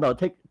maybe, I don't know,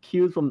 take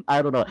cues from,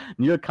 I don't know,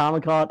 New York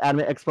Comic Con,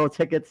 Anime Expo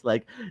tickets.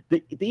 Like,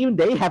 even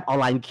they have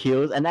online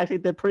queues, and actually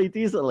did pretty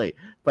decently.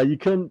 But you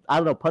couldn't, I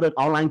don't know, put an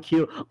online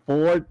queue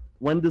for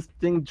when this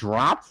thing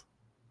drops.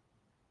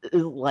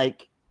 Is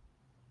like,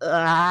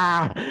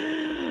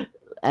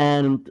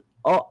 and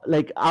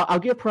like I'll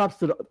give props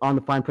to on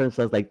the fine print.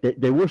 Says like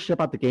they will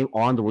ship out the game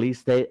on the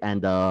release date,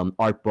 and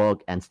art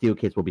book and steel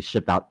case will be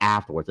shipped out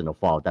afterwards in the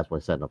fall. That's what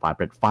it said in the fine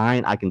print.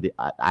 Fine, I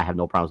have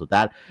no problems with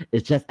that.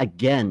 It's just,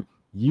 again,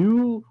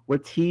 you were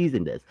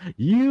teasing this.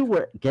 You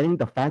were getting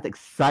the fans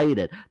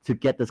excited to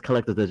get this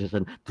collector's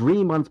edition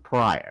 3 months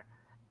prior,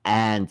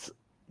 and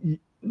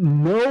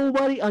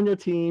nobody on your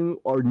team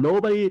or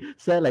nobody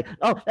said like,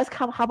 oh,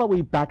 how about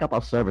we back up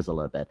our servers a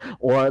little bit,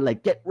 or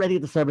like get ready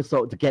the servers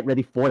to get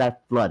ready for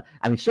that flood.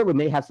 I mean, sure, we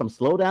may have some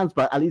slowdowns,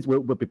 but at least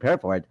we're prepared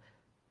for it.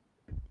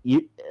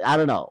 I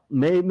don't know.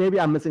 Maybe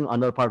I'm missing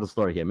another part of the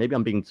story here. Maybe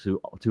I'm being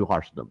too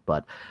harsh to them.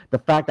 But the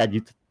fact that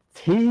you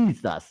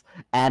teased us,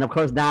 and of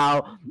course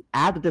now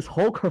after this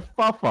whole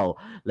kerfuffle,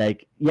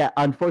 like, yeah,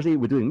 unfortunately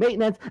we're doing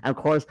maintenance, and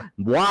of course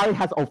Y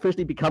has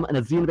officially become an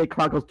Xenoblade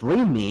Chronicles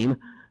 3 meme.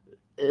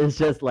 It's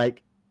just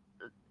like,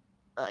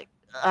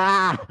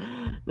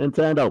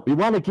 Nintendo, we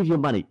want to give you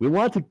money. We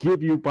want to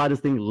give you buy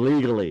this thing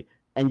legally,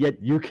 and yet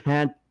you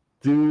can't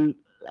do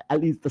at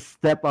least the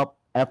step up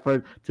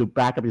effort to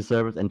back up your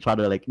servers and try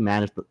to like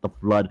manage the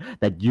flood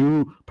that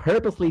you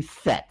purposely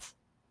set.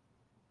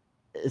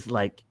 It's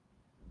like,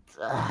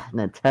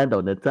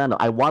 Nintendo,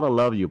 I want to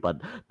love you, but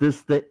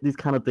these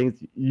kind of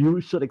things, you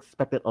should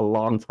expect it a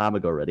long time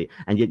ago already,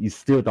 and yet you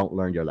still don't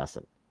learn your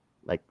lesson.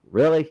 Like,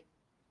 really?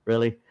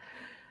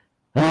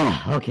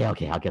 Okay, I'll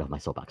get off my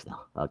soapbox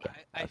now. Okay.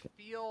 I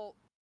feel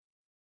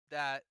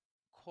that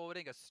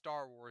quoting a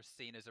Star Wars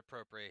scene is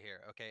appropriate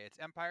here. Okay, it's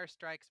Empire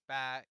Strikes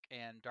Back,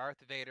 and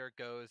Darth Vader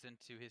goes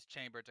into his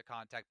chamber to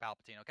contact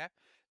Palpatine, okay?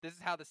 This is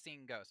how the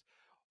scene goes.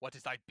 What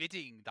is thy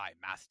bidding, thy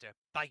master?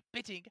 Thy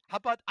bidding? How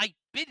about I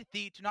bid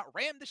thee to not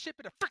ram the ship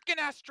into frickin'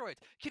 asteroids?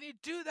 Can you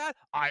do that?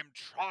 I'm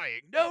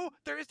trying. No,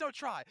 there is no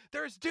try.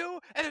 There is do,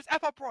 and there's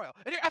F up royal.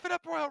 And you're effing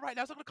up royal right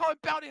now, so I'm gonna call in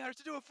bounty hunters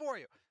to do it for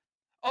you.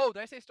 Oh,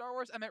 did I say Star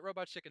Wars? I meant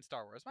Robot Chicken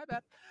Star Wars. My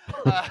bad.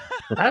 I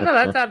don't know.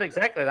 That's not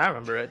exactly how I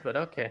remember it, but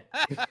okay.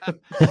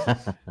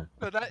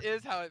 But that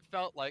is how it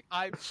felt like.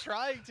 I'm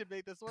trying to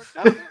make this work.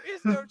 No, there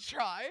is no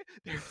try.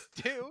 There's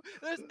do.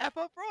 There's F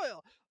up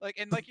royal. Like,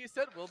 and like you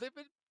said, Will, they've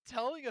been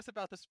telling us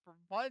about this for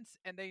months,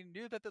 and they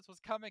knew that this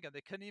was coming, and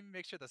they couldn't even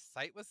make sure the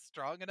site was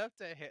strong enough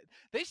to hit.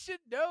 They should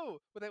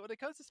know when it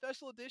comes to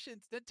special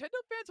editions,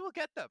 Nintendo fans will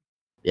get them.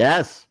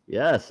 Yes.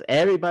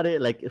 Everybody,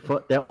 like,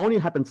 there only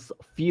happens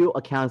few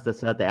accounts that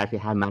said they actually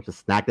have managed to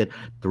snag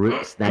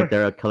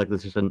their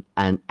collector's edition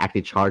and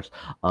actually charged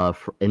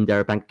in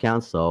their bank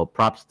accounts. So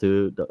props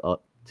to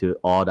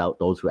all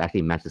those who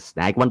actually managed to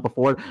snag one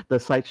before the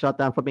site shut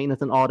down for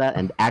maintenance and all that,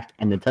 and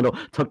Nintendo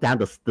took down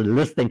the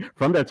listing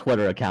from their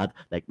Twitter account.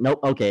 Like,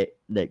 nope, okay,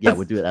 yeah,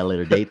 we'll do it at a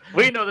later date.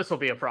 We know this will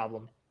be a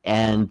problem.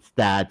 and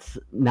that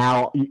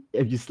now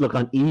if you just look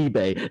on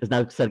eBay, it's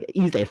now selling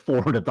easily at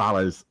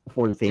 $400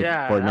 for the same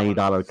Yeah, for that one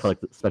 $90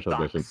 collected special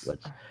edition,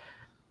 sucks. which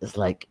is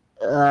like,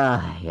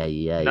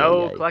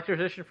 No collector's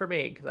edition for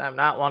me because I'm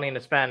not wanting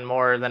to spend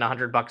more than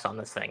 $100 on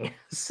this thing.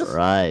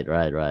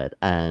 Right.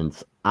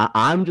 And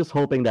I'm just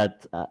hoping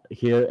that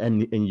here in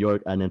New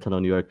York,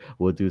 Nintendo New York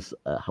will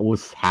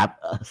have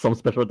some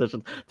special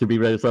edition to be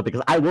ready to sell,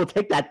 because I will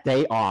take that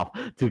day off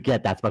to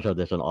get that special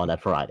edition on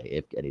that Friday,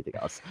 if anything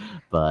else.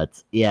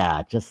 But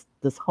yeah, just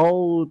this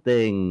whole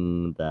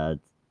thing that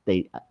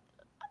they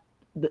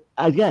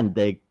again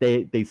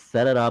they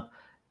set it up.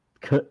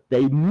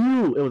 They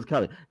knew it was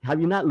coming.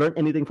 Have you not learned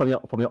anything from your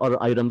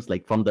other items,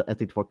 like from the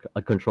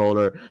N64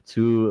 controller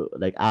to,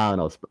 like, I don't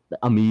know,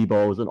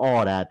 amiibos and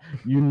all that?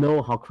 You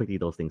know how quickly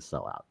those things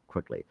sell out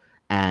quickly,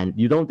 and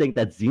you don't think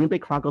that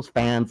Xenoblade Chronicles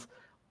fans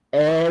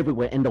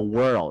everywhere in the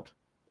world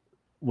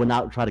will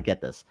not try to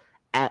get this?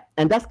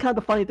 And that's kind of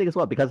the funny thing as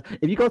well, because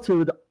if you go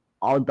to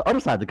on the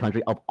other side of the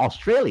country of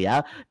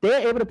Australia,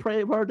 they're able to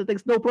play the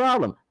things no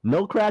problem,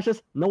 no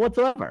crashes, no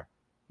whatsoever.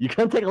 You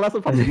can't take a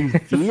lesson from New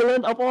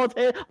Zealand of all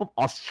time, from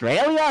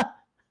Australia.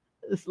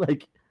 It's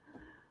like,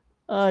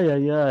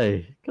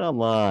 ay.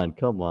 Come on.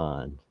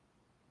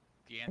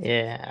 The answer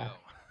Yeah. is no.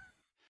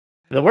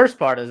 The worst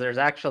part is there's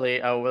actually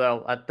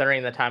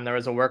during the time there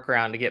was a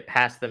workaround to get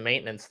past the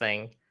maintenance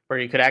thing, where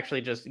you could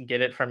actually just get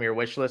it from your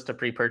wish list to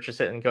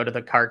pre-purchase it and go to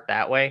the cart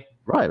that way.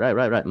 Right.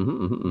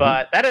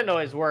 But that didn't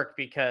always work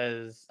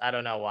because I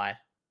don't know why.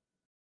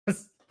 Okay,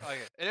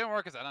 it didn't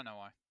work because I don't know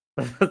why.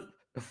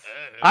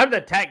 I'm the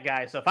tech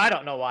guy, so if I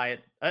don't know why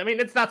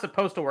it's not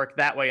supposed to work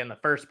that way in the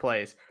first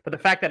place, but the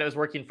fact that it was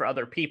working for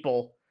other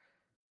people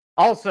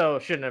also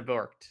shouldn't have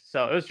worked.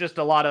 So it was just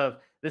a lot of,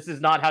 this is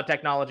not how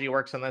technology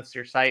works unless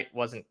your site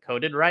wasn't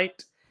coded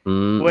right.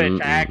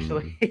 Which I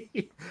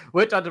actually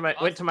went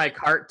to my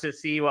cart to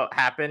see what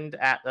happened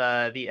at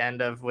the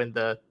end of when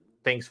the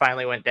things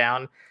finally went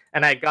down,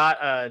 and I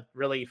got a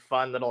really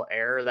fun little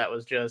error that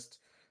was just,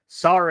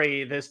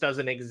 sorry, this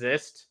doesn't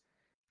exist.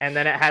 And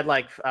then it had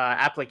like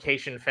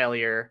application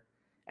failure.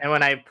 And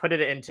when I put it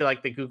into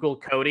like the Google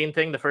coding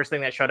thing, the first thing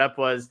that showed up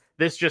was,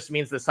 this just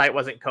means the site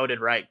wasn't coded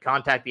right.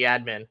 Contact the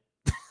admin.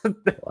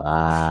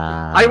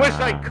 Wow. I wish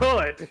I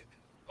could.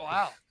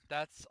 Wow,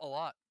 that's a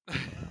lot.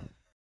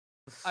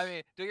 I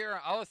mean,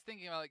 I was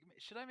thinking about, like,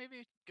 should I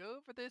maybe go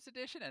for this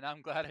edition? And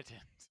I'm glad I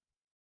didn't.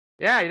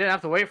 Yeah, you didn't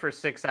have to wait for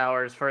 6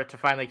 hours for it to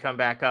finally come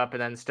back up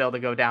and then still to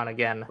go down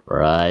again.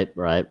 Right.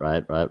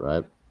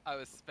 I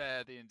was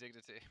spared the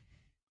indignity.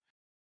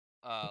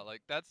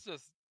 Like, that's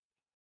just,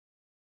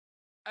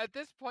 at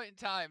this point in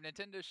time,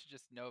 Nintendo should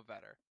just know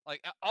better.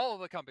 Like, all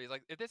of the companies,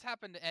 like, if this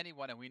happened to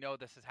anyone, and we know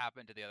this has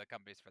happened to the other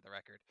companies for the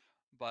record,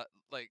 but,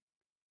 like,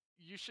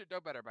 you should know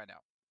better by now.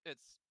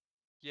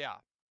 Yeah.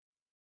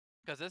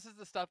 Because this is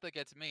the stuff that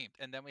gets memed,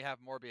 and then we have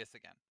Morbius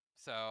again.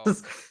 So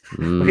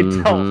we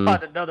don't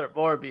want another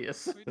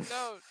Morbius. We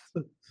don't.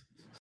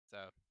 So,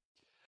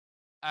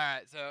 all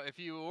right. So if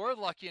you were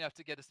lucky enough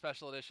to get a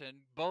special edition,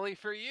 bully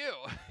for you.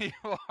 You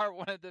are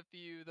one of the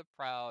few, the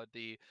proud,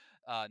 the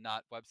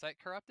not website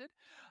corrupted.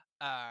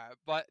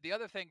 But the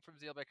other thing from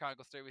Xenoblade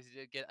Chronicles 3 was you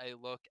did get a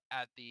look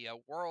at the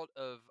world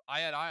of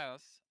Ionia,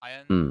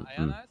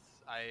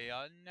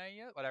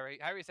 whatever,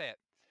 however you say it.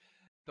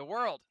 The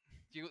world.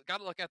 You got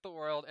to look at the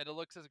world, and it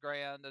looks as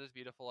grand and as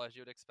beautiful as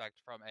you would expect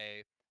from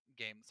a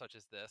game such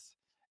as this.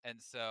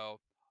 And so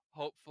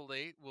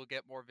hopefully we'll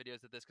get more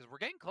videos of this, because we're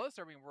getting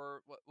closer. I mean, we're,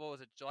 what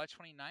was it, July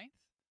 29th?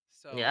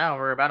 So yeah,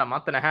 we're about a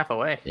month and a half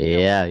away.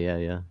 Yeah.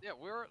 Yeah,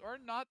 we're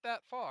not that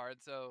far, and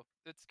so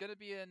it's gonna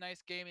be a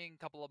nice gaming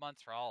couple of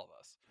months for all of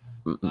us.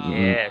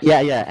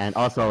 Yeah, and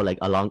also, like,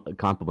 along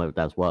compliment with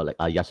that as well, like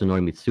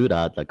Yasunori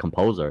Mitsuda, the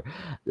composer,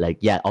 like,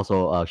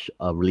 also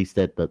released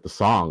the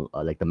song,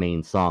 like the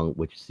main song,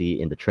 which you see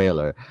in the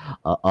trailer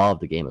of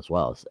the game as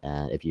well.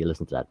 And if you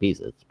listen to that piece,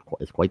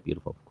 it's quite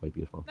beautiful,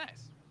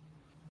 Nice.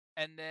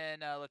 And then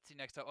let's see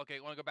next up. Okay, I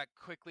want to go back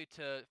quickly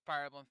to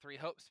Fire Emblem 3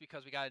 Hopes,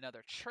 because we got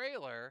another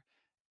trailer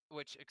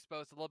which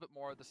exposed a little bit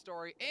more of the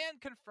story and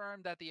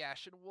confirmed that the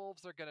Ashen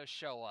Wolves are going to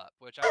show up,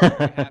 which I'm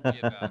very happy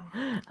about.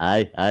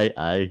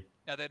 I.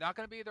 Now, they're not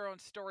going to be their own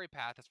story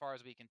path as far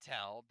as we can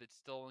tell. It's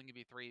still only going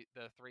to be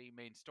the three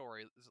main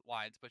story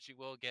lines, but you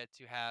will get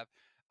to have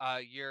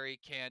Yuri,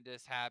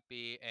 Candace,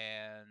 Happy,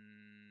 and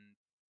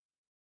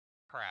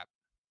crap.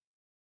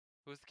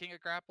 Who's the king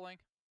of grappling?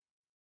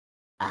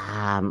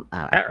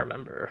 I can't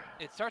remember.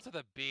 It starts with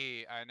a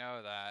B. I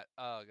know that.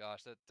 Oh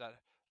gosh,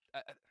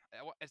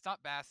 it's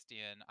not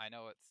Bastion. I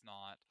know it's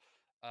not.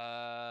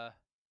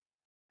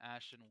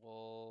 Ashen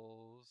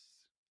Wolves.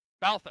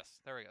 Balthus.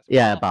 There we go.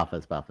 Yeah,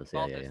 Balthus. Balthus,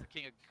 the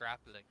king of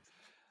grappling.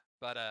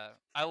 But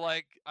I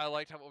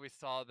liked what we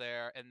saw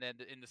there, and then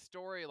in the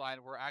storyline,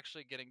 we're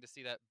actually getting to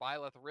see that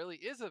Byleth really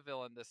is a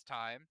villain this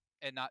time,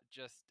 and not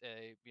just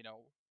a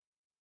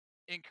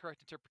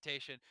incorrect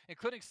interpretation,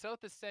 including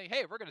Sothis saying,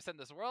 "Hey, we're going to send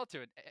this world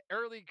to an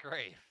early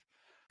grave."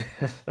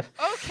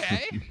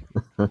 Okay.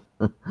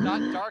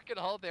 Not dark at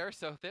all there,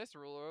 Sothis,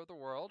 ruler of the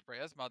world,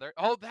 Rhea's mother.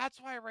 Oh, that's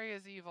why Rhea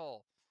is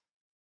evil.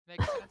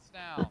 Makes sense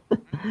now.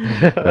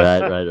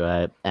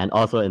 Right. And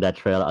also in that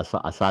trailer,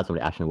 aside from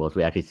the action worlds,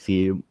 we actually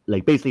see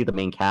like basically the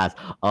main cast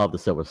of the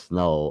Silver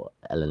Snow,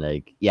 and then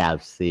like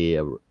see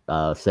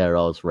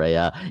Saros,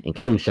 Rhea,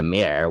 including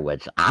Shamir,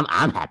 which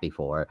I'm happy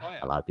for. Oh,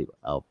 yeah. A lot of people.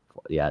 Oh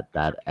yeah, I'm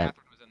that sure and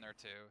Catherine was in there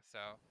too. So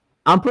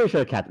I'm pretty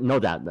sure no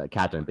doubt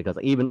Catherine, because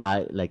even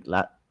I like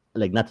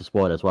not to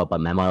spoil it as well, but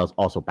Manuela's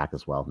also back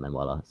as well.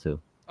 Manuela too.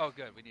 oh,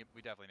 good. We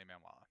definitely need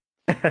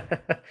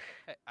Manuela.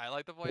 Hey, I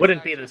like the voice.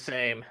 Wouldn't be actress. the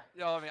same.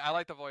 I mean, I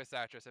like the voice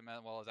actress, and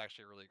Manuela is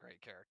actually a really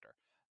great character.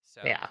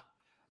 So Yeah.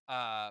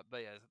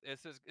 but yeah,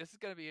 this is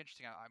gonna be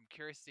interesting. I'm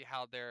curious to see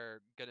how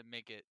they're gonna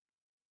make it.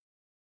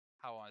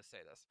 How I want to say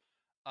this.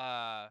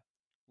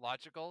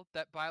 Logical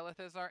that Byleth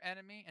is our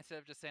enemy instead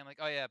of just saying like,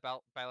 oh yeah,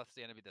 Byleth's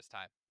the enemy this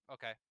time.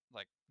 Okay,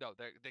 like no,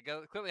 they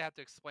clearly have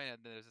to explain it.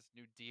 And there's this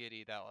new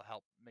deity that will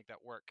help make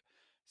that work.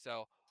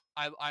 So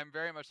I'm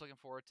very much looking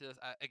forward to this.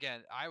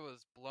 Again, I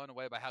was blown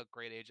away by how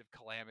great Age of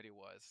Calamity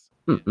was,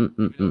 even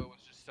though it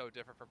was just so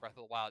different from Breath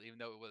of the Wild. Even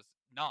though it was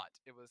not,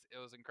 it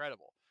was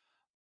incredible.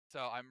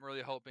 So I'm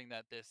really hoping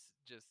that this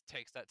just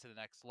takes that to the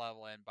next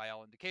level. And by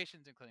all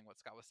indications, including what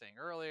Scott was saying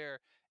earlier,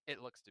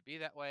 it looks to be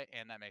that way,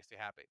 and that makes me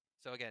happy.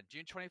 So again,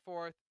 June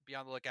 24th, be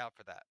on the lookout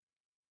for that.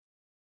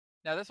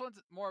 Now this one's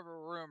more of a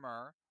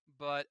rumor,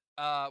 but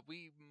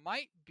we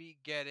might be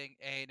getting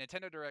a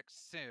Nintendo Direct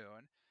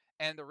soon.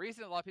 And the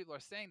reason a lot of people are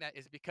saying that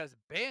is because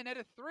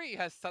Bayonetta 3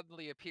 has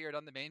suddenly appeared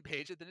on the main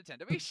page of the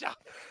Nintendo eShop.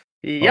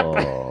 Yep.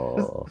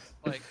 Oh.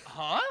 Like,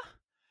 huh?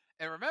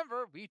 And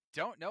remember, we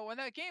don't know when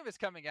that game is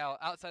coming out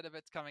outside of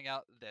it's coming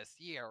out this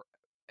year.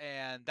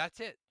 And that's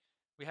it.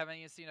 We haven't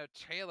even seen a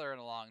trailer in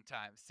a long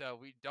time. So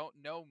we don't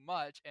know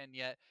much. And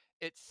yet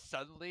it's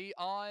suddenly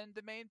on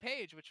the main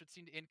page, which would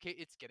seem to indicate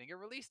it's getting a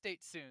release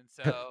date soon.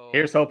 So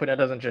Here's hoping it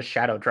doesn't just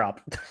shadow drop.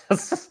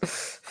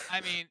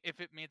 I mean, if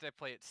it means I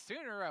play it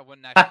sooner, I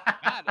wouldn't actually be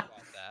mad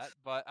about that.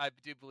 But I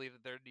do believe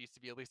that there needs to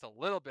be at least a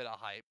little bit of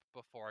hype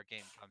before a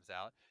game comes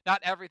out.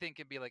 Not everything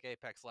can be like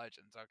Apex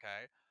Legends,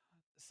 okay?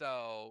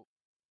 So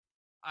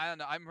I don't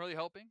know. I'm really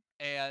hoping.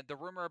 And the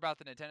rumor about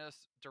the Nintendo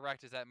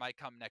Direct is that it might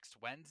come next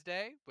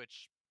Wednesday,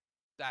 which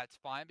that's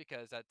fine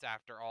because that's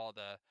after all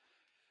the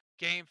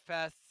game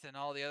fests and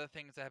all the other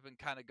things that have been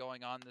kind of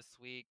going on this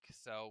week.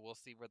 So we'll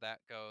see where that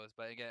goes.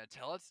 But again,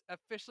 until it's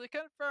officially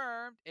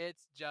confirmed,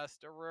 it's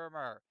just a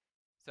rumor.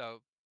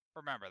 So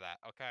remember that,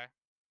 okay?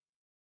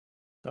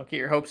 Don't get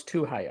your hopes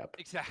too high up.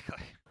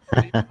 Exactly.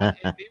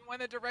 Even when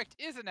the Direct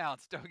is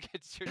announced, don't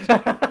get your.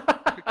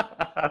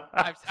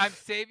 I'm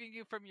saving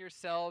you from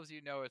yourselves.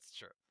 You know it's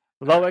true.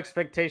 Low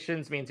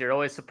expectations means you're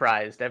always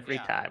surprised every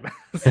time.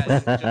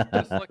 Yeah,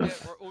 just look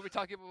at we'll be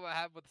talking about what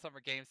happened with the Summer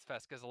Games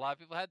Fest because a lot of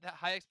people had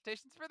high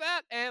expectations for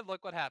that, and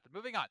look what happened.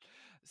 Moving on.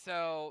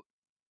 So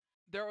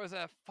there was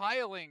a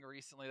filing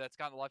recently that's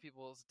gotten a lot of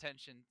people's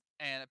attention,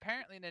 and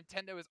apparently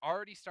Nintendo is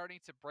already starting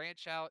to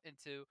branch out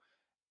into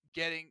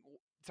getting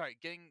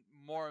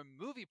more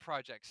movie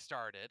projects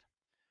started.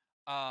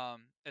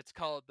 It's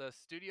called the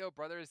Studio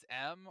Brothers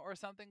M or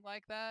something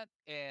like that,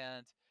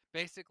 and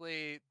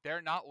basically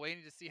they're not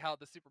waiting to see how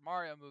the Super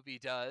Mario movie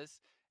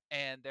does,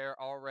 and they're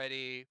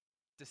already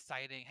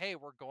deciding, hey,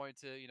 we're going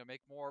to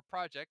make more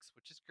projects,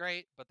 which is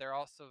great, but they're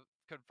also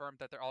confirmed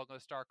that they're all going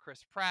to star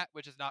Chris Pratt,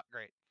 which is not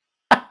great.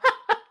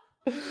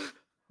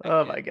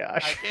 Oh my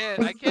gosh.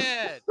 I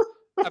kid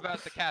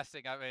about the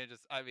casting. I mean,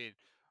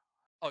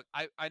 look,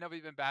 I know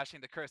we've been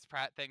bashing the Chris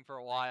Pratt thing for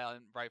a while,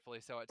 and rightfully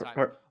so at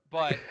times,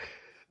 but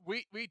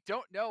we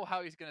don't know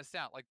how he's going to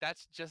sound. Like,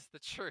 that's just the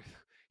truth.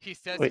 He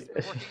says he's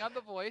been working on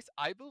the voice.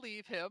 I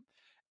believe him,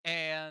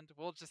 and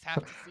we'll just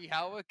have to see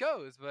how it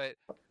goes. But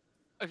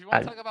if you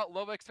want to talk about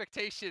low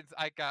expectations,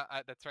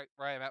 that's right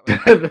where I'm at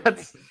with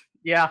that's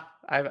yeah,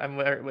 I'm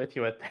with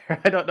you with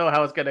there. I don't know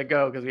how it's going to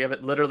go because we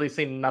haven't literally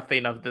seen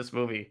nothing of this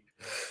movie.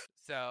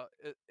 So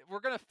we're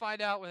going to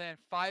find out within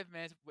 5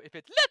 minutes if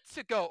it's let's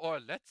go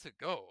or let's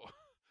go.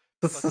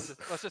 Let's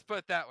just put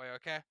it that way,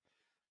 okay?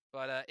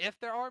 But if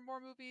there are more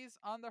movies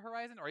on the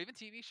horizon, or even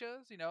TV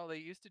shows, they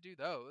used to do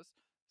those.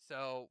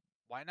 So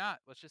why not?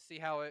 Let's just see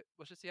how it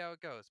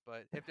goes.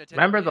 But if Nintendo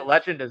remember the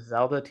Legend of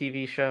Zelda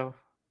TV show?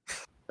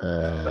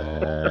 Well,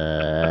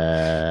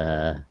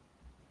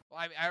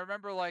 I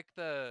remember like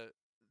the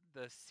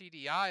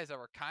CDIs that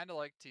were kind of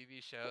like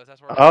TV shows. That's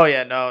where. Oh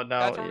yeah, no,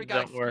 that's where we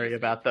got don't worry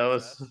about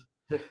Princess.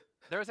 those.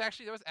 There was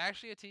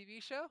actually a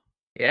TV show.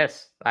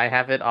 Yes, I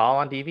have it all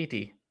on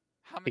DVD.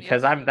 How many?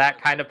 Because I'm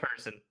that kind of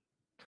person.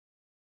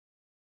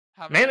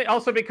 Mainly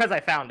also because I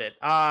found it.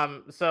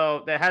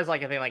 So it has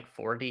like I think like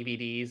 4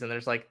 DVDs and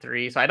there's like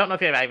 3. So I don't know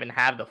if I even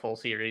have the full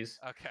series.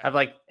 Okay. I have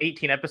like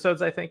 18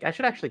 episodes, I think. I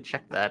should actually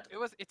check that.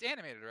 It's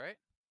animated, right?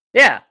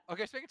 Yeah.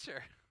 Okay, just making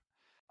sure.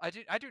 I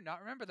do not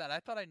remember that. I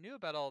thought I knew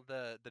about all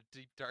the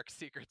deep dark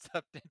secrets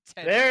of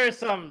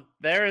Nintendo.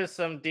 There is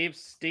some deep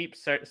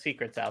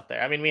secrets out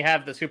there. I mean, we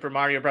have the Super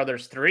Mario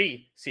Brothers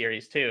 3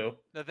 series too.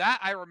 Now that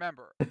I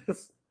remember.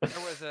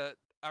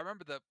 I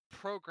remember the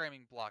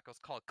programming block. It was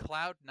called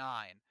Cloud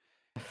 9,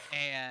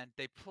 and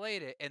they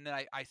played it, and then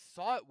I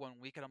saw it one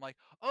week, and I'm like,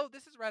 oh,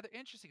 this is rather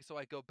interesting. So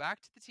I go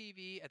back to the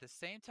TV at the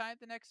same time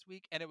the next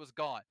week, and it was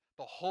gone.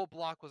 The whole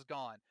block was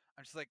gone.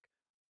 I'm just like,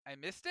 I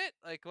missed it?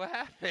 Like, what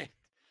happened?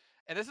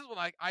 And this is when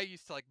I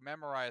used to like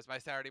memorize my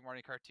Saturday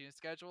morning cartoon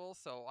schedule,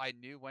 so I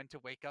knew when to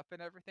wake up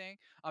and everything.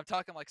 I'm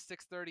talking like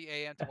 6:30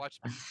 a.m. to watch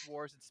Beast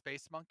Wars and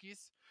Space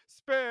Monkeys.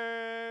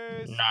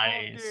 Space Monkeys,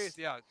 Nice.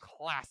 yeah,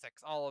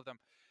 classics, all of them.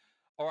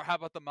 Or how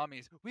about the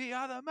Mummies? We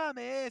are the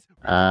Mummies.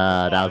 We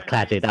are the That was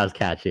catchy. Mummies. That was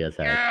catchy as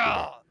heck.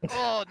 Yeah.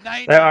 Oh,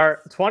 90s. There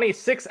are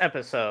 26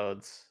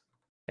 episodes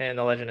in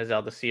the Legend of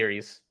Zelda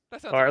series,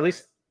 That sounds or at about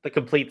least the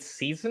complete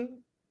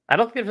season. I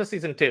don't think there's a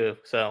season 2,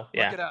 so right.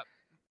 yeah. Look it up.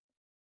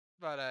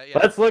 But yeah.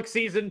 Let's look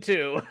season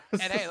 2.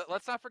 And hey,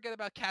 let's not forget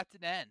about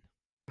Captain N.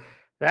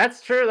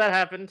 That's true. That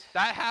happened.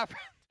 That happened.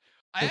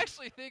 I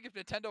actually think if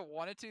Nintendo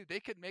wanted to, they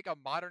could make a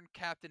modern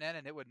Captain N,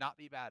 and it would not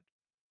be bad.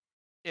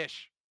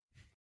 Ish.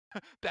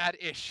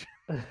 Bad-ish.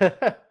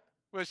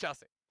 We shall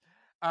see.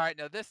 All right,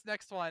 now this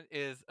next one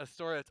is a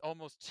story that's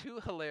almost too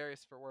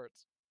hilarious for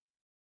words.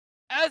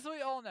 As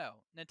we all know,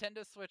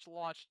 Nintendo Switch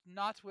launched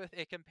not with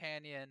a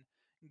companion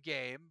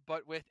game,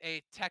 but with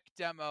a tech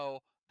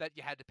demo that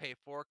you had to pay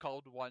for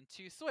called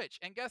 1-2 Switch.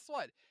 And guess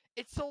what?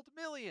 It sold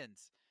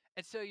millions.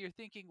 And so you're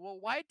thinking, well,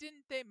 why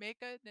didn't they make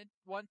a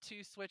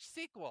 1-2 Switch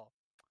sequel?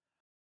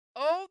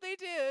 Oh, they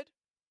did.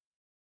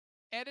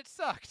 And it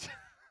sucked.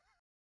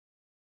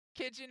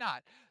 Kid you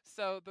not.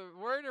 So the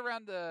word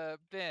around the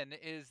bin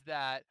is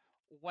that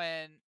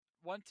when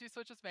 1-2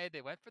 Switch was made,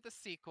 they went for the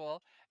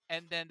sequel,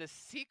 and then the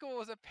sequel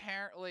was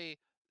apparently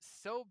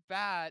so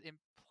bad in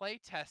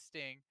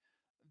playtesting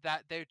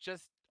that they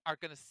just are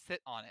going to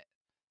sit on it.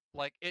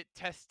 Like, it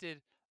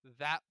tested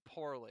that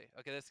poorly.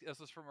 Okay, this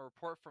was from a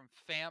report from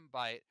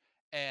Fanbyte,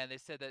 and they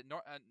said that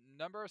a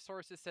number of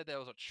sources said that it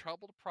was a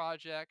troubled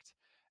project,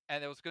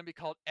 and it was going to be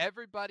called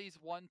Everybody's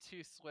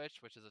 1-2 Switch,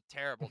 which is a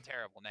terrible,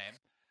 terrible name.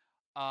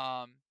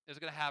 It was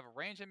going to have a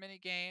range of mini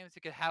games. It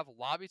could have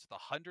lobbies with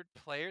 100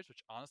 players,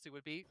 which honestly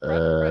would be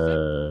rather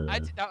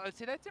impressive. I'd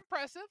say that's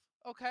impressive.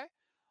 Okay,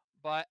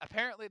 but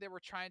apparently they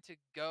were trying to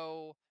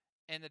go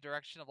in the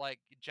direction of like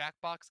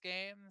Jackbox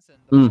games and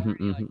the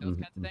party, like those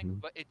kinds of things.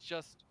 But it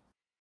just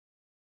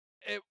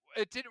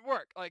it didn't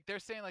work. Like they're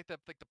saying, like the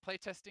play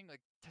testing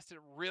like tested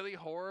really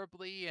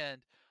horribly,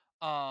 and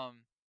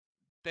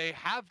they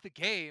have the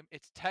game.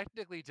 It's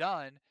technically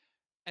done.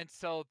 And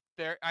so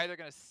they're either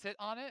going to sit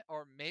on it,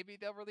 or maybe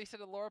they'll release it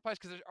at a lower price,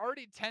 because they're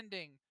already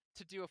tending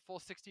to do a full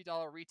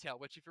 $60 retail,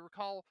 which, if you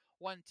recall,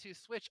 1-2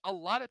 Switch, a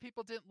lot of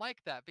people didn't like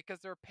that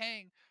because they're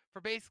paying for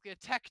basically a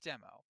tech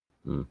demo.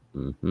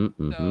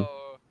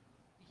 So,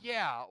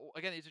 yeah,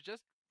 again, these are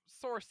just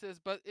sources,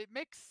 but it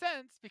makes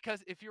sense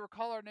because if you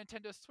recall our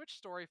Nintendo Switch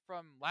story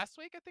from last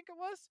week, I think it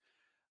was,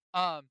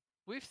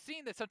 we've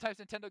seen that sometimes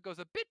Nintendo goes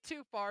a bit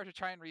too far to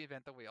try and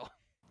reinvent the wheel.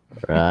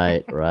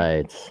 Right.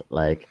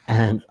 Like,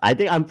 and I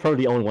think I'm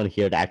probably the only one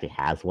here that actually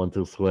has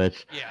 1-2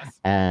 Switch. Yes.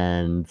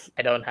 And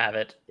I don't have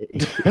it.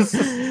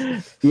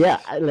 yeah,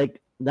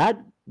 like that.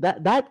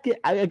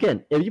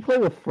 Again, if you play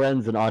with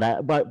friends and all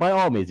that, by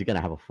all means, you're gonna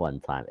have a fun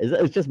time.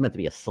 It's just meant to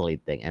be a silly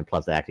thing, and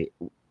plus, it actually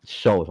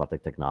shows off the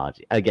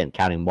technology. Again,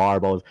 counting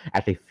marbles,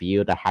 actually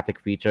feel the haptic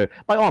feature.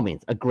 By all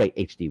means, a great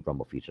HD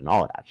rumble feature and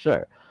all that,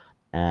 sure.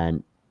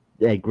 And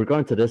like, we're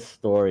going to this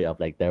story of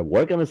like they're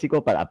working on a sequel,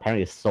 but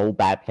apparently it's so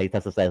bad.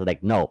 Playtesters say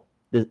like, no,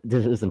 this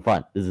isn't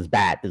fun. This is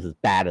bad. This is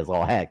bad as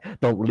all heck.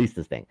 Don't release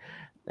this thing.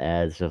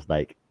 And it's just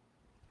like,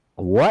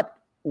 what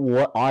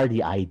are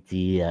the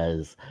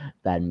ideas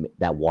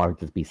that warrant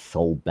this be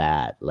so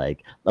bad?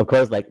 Like, of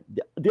course, like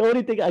the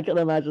only thing I can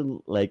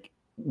imagine, like,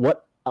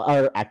 what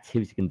other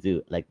activities you can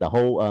do, like the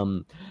whole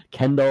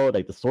kendo,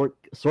 like the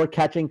sword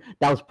catching.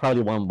 That was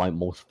probably one of my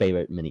most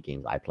favorite mini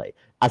games I played.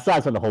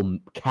 Aside from the whole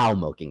cow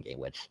milking game,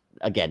 which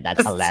again,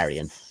 that's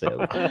hilarious.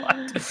 So,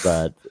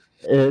 but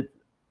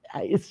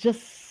it's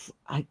just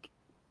like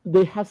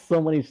they have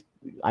so many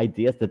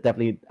ideas that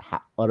definitely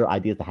other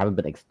ideas that haven't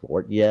been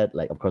explored yet.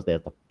 Like, of course,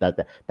 there's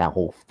that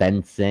whole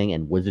fencing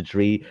and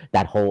wizardry,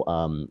 that whole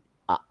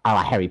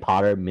Harry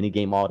Potter mini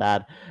game, all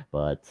that.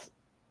 But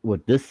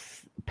with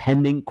this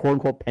pending, quote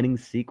unquote, pending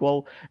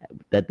sequel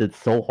that did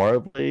so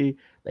horribly,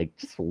 like,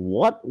 just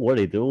what were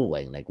they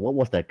doing? Like, what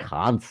was their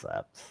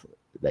concept?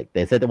 Like,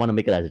 they said they want to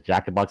make it as a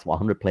Jackbox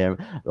 100-player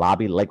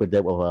lobby, like we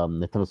did with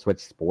Nintendo Switch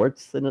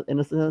Sports. In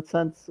a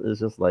sense, it's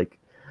just like,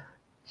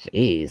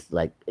 jeez,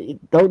 like, it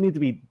don't need to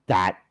be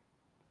that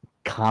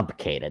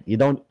complicated. You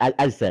don't, as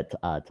I said,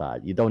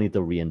 Todd, you don't need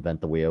to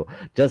reinvent the wheel.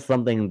 Just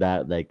something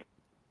that like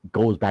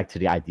goes back to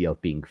the idea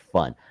of being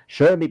fun.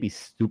 Sure, it may be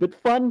stupid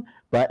fun,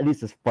 but at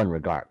least it's fun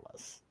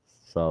regardless.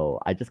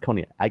 So I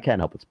can't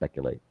help but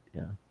speculate.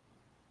 Yeah.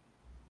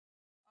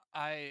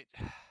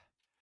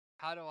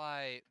 How do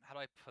I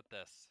put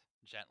this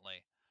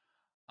gently?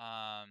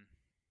 Um,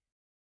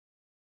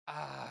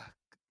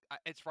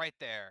 it's right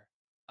there.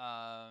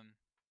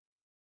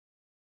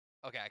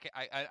 Okay,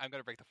 I'm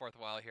gonna break the fourth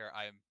wall here.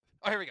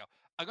 Oh, here we go.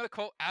 I'm gonna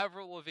quote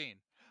Avril Lavigne.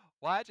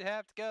 Why'd you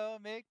have to go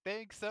make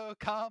things so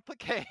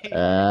complicated?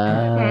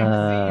 Uh,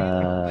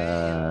 See the way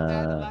you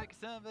act like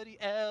somebody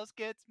else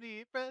gets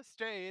me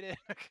frustrated.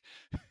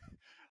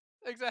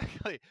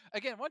 Exactly.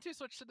 Again, once you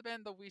switch to the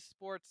band, the Wii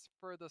Sports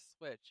for the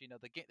Switch,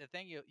 the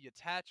thing you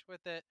attach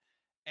with it,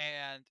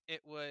 and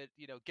it would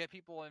get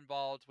people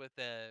involved with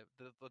the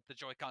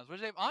Joy Cons, which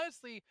they've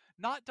honestly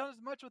not done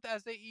as much with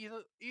as they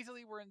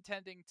easily were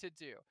intending to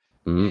do.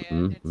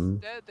 And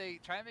instead, they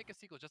try and make a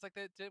sequel, just like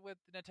they did with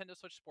Nintendo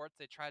Switch Sports.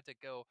 They tried to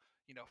go,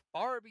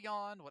 far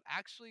beyond what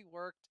actually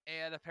worked,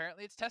 and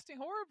apparently it's testing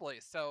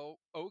horribly. So,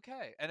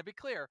 okay. And to be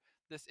clear,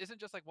 this isn't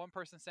just like one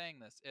person saying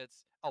this.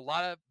 It's a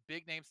lot of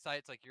big name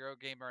sites like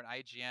Eurogamer and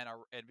IGN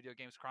and Video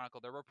Games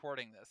Chronicle. They're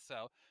reporting this.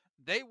 So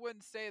they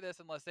wouldn't say this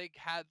unless they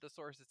had the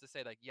sources to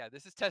say, like, yeah,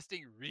 this is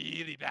testing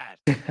really bad.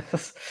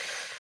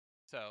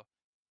 So,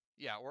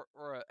 yeah,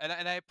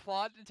 and I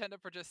applaud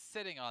Nintendo for just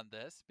sitting on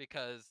this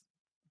because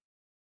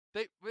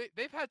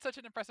they've had such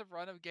an impressive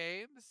run of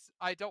games.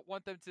 I don't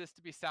want them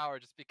to be sour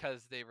just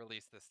because they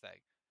released this thing.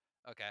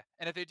 Okay,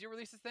 and if they do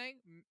release this thing,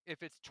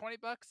 if it's $20,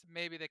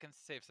 maybe they can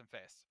save some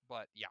face.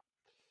 But yeah,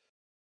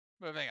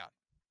 moving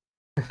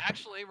on.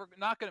 Actually, we're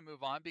not going to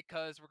move on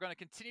because we're going to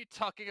continue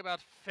talking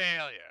about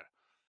failure.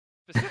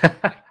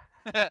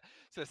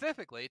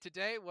 Specifically,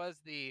 today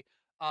was the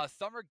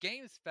Summer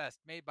Games Fest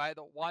made by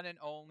the one and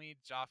only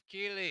Geoff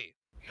Keighley.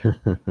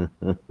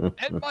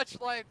 And much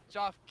like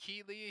Geoff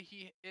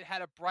Keighley, it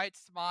had a bright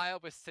smile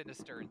with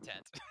sinister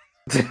intent.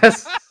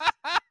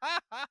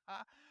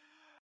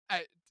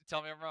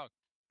 Tell me I'm wrong.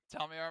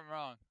 Tell me I'm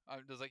wrong.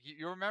 I'm just like,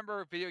 you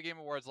remember Video Game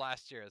Awards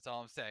last year. That's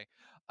all I'm saying.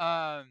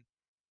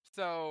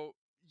 So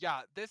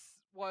yeah, this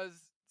was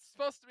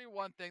supposed to be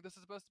one thing. This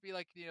was supposed to be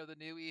like, the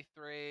new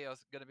E3. It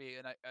was going to be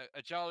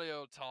a jolly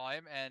old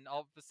time. And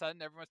all of a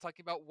sudden, everyone's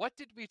talking about what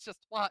did we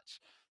just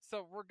watch?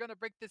 So we're going to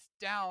break this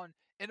down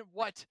in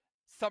what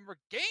Summer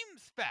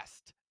Games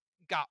Fest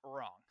got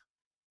wrong.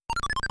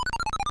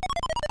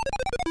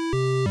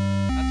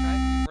 That's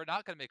right. We're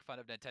not going to make fun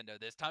of Nintendo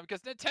this time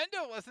because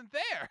Nintendo wasn't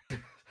there.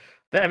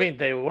 I mean,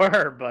 they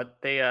were, but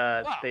they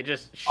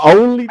just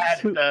only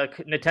had the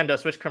Nintendo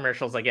Switch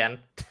commercials again.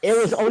 It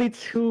was only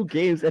 2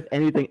 games, if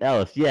anything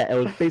else. Yeah, it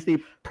was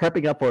basically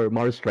prepping up for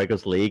Mario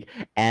Strikers League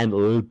and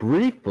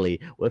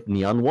briefly with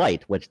Neon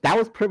White, which that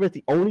was pretty much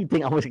the only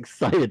thing I was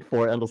excited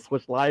for on the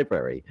Switch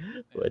library.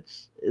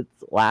 Which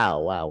it's wow.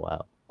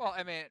 Well,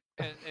 I mean,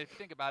 and if you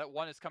think about it,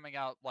 one is coming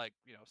out like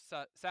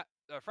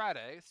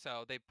Friday,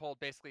 so they pulled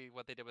basically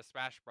what they did with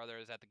Smash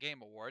Brothers at the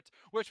Game Awards,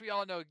 which we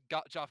all know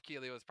Geoff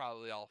Keighley was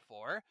probably all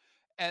for,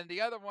 and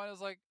the other one is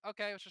like,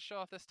 okay, let's just show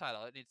off this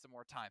title. It needs some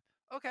more time.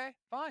 Okay,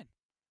 fine.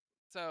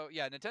 So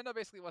yeah, Nintendo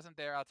basically wasn't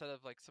there outside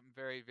of like some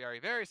very,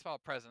 very, very small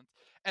presence,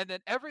 and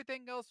then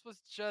everything else was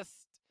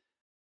just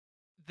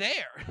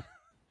there.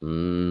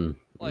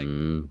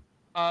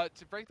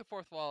 To break the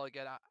fourth wall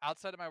again,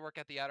 outside of my work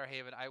at the Outer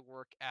Haven, I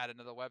work at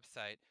another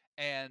website,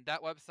 and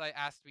that website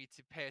asked me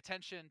to pay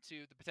attention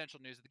to the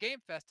potential news of the Game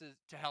Fest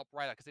to help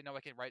write out, because they know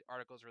I can write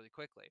articles really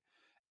quickly.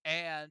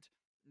 And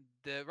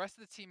the rest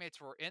of the teammates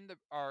were in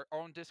our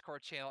own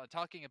Discord channel and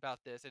talking about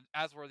this, and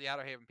as were the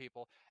Outer Haven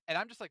people. And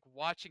I'm just like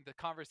watching the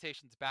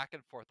conversations back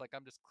and forth, like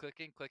I'm just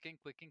clicking,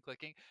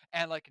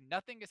 and like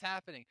nothing is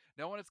happening.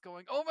 No one is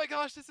going, "Oh my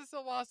gosh, this is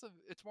so awesome!"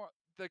 It's more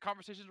the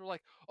conversations were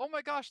like, "Oh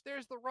my gosh,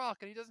 there's The Rock,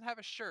 and he doesn't have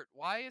a shirt.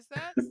 Why is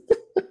that?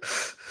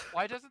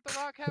 Why doesn't The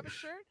Rock have a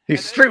shirt?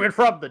 He's streaming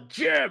from the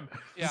gym."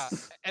 Yeah,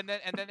 and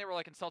then they were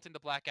like insulting the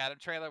Black Adam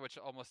trailer, which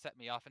almost set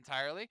me off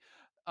entirely.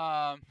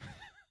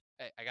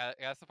 Hey, I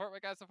gotta support what I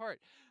gotta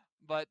support.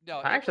 But no,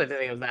 I actually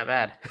didn't think it was that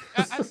bad.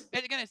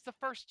 And again, it's the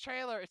first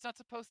trailer. It's not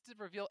supposed to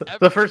reveal everything.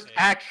 The first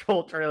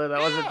actual trailer that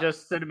wasn't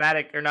just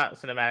cinematic, or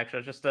not cinematic, so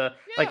just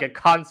like a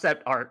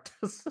concept art.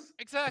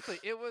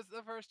 Exactly. It was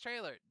the first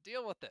trailer.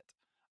 Deal with it.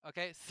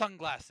 Okay,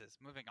 sunglasses.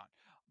 Moving on.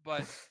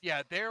 But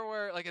yeah, there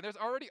were and there's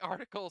already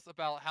articles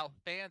about how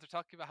fans are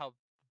talking about how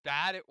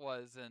bad it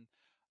was, and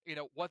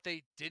what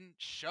they didn't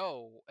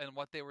show and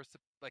what they were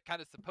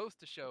kind of supposed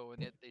to show,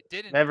 and they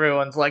didn't.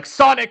 Everyone's like,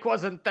 Sonic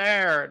wasn't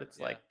there, and it's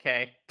like,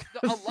 okay.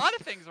 A lot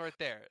of things weren't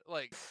there.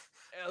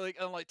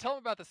 Tell them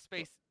about the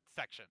space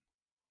section.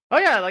 Oh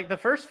yeah, like the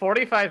first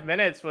 45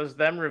 minutes was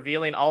them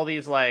revealing all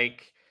these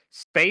like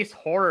space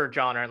horror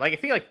genre. Like I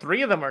think like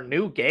 3 of them are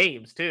new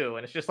games too,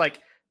 and it's just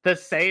like the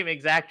same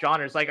exact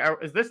genres. Like,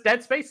 is this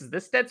Dead Space? Is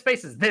this Dead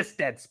Space? Is this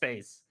Dead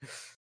Space?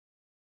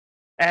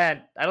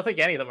 And I don't think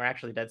any of them are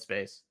actually Dead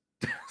Space.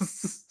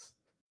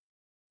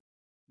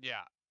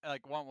 Yeah,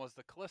 like one was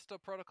the Callisto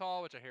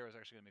Protocol, which I hear was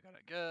actually gonna be kind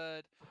of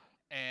good.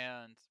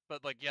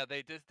 But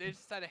they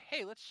decided,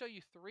 hey, let's show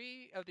you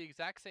 3 of the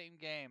exact same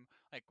game,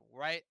 like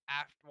right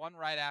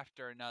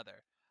after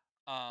another.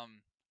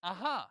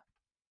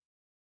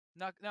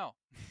 No.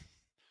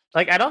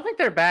 Like, I don't think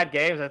they're bad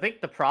games. I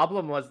think the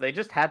problem was they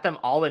just had them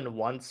all in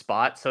one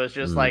spot. So it's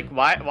just like,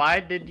 why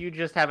did you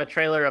just have a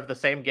trailer of the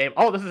same game?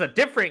 Oh, this is a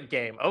different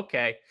game.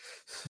 Okay.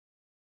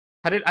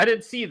 I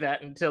didn't see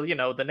that until,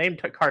 the name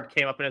card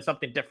came up and it's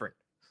something different.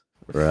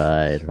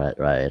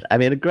 Right. I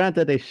mean,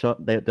 granted,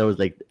 there was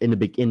like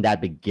in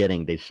that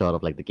beginning they showed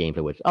up like the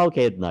gameplay, which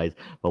okay, it's nice,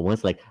 but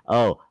once like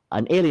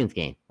an aliens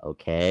game,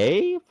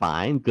 okay,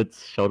 fine, good,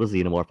 show the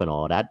xenomorph and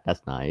all that, that's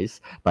nice,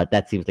 but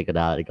that seems like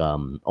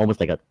almost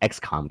like an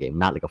XCOM game,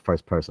 not like a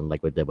first person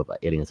like we did with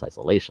Aliens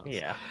Isolations.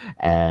 Yeah.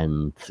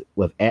 And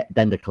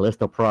then the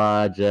Callisto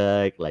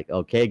project, like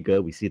okay,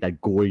 good, we see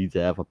that gory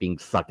death of being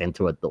sucked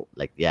into it,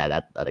 like yeah,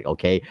 that like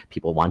okay,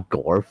 people want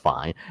gore,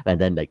 fine, and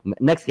then like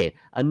next game,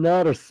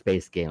 another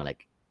space game,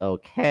 like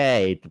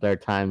okay, there are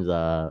times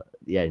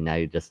yeah, now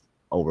you're just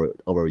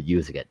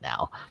overusing it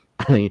now.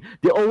 I mean,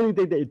 the only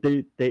thing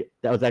they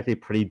that was actually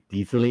pretty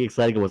decently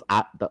exciting was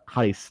how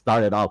they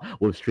started off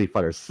with Street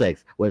Fighter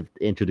 6 with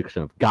the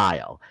introduction of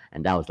Guile,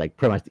 and that was like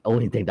pretty much the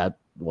only thing that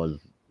was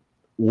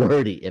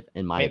worthy, if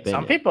in my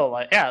opinion. Some people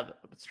like, yeah, the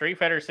Street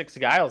Fighter 6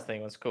 Guiles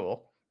thing was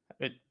cool.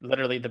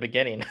 Literally the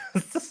beginning.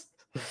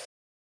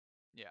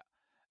 Yeah.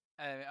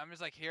 And I'm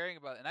just like hearing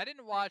about it, and I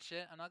didn't watch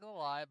it, I'm not gonna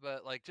lie,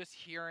 but like just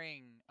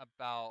hearing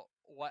about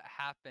what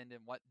happened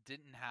and what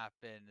didn't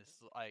happen is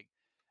like,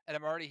 and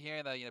I'm already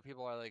hearing that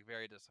people are like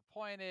very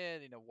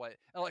disappointed.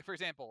 Like for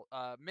example,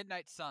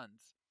 Midnight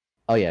Suns.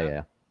 Oh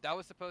yeah. That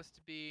was supposed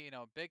to be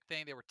a big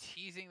thing. They were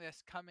teasing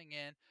this coming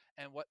in,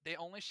 and what they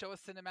only show a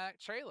cinematic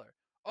trailer.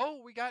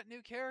 Oh, we got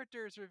new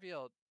characters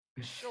revealed.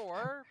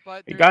 Sure,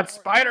 but you got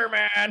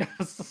Spider-Man.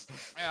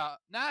 Yeah,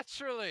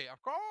 naturally,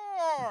 of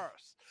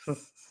course.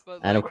 But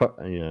and like, of course,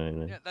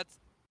 yeah, that's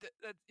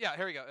yeah.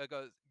 Here we go. It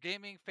goes.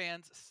 Gaming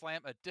fans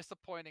slam a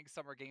disappointing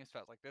Summer Games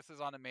Fest. Like this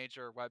is on a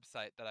major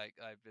website that I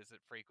visit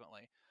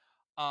frequently.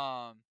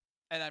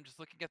 And I'm just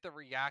looking at the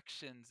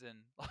reactions, and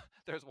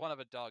there's one of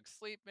a dog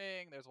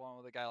sleeping. There's one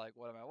with a guy like,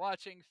 "What am I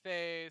watching?"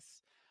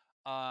 face.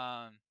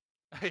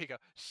 There you go.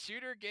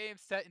 Shooter game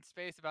set in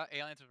space about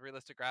aliens with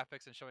realistic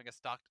graphics and showing a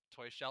stocked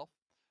toy shelf.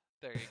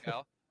 There you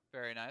go.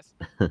 Very nice.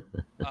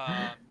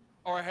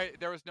 Or hey,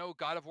 there was no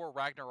God of War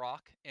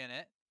Ragnarok in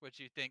it, which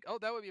you think, oh,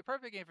 that would be a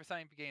perfect game for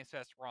Summer Games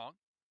Fest. Wrong.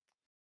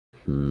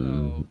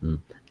 So,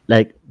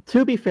 like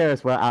to be fair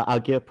as well,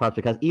 I'll give props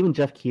because even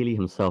Jeff Keighley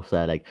himself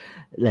said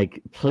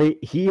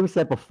he even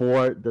said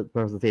before the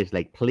presentation,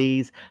 like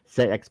please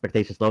set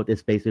expectations low.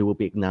 This basically will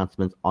be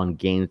announcements on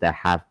games that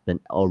have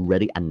been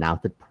already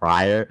announced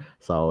prior.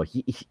 So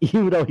he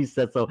even though he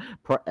said so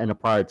in a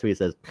prior tweet, he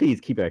says please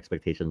keep your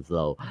expectations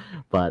low.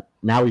 But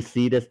now we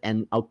see this,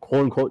 and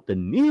quote unquote the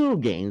new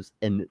games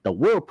and the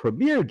world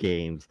premiere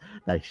games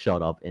that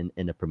showed up in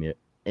the premiere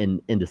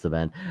in this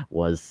event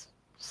was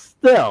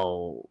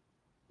still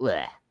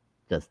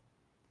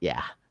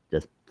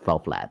just fell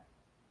flat.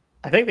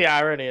 I think the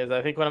irony is,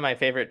 I think one of my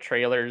favorite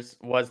trailers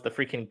was the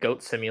freaking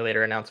Goat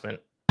Simulator announcement.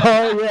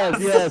 Oh yes.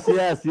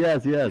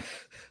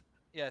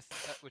 Yes,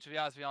 which to be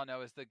honest, we all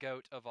know is the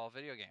GOAT of all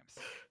video games.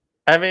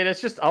 I mean,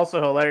 it's just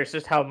also hilarious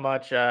just how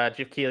much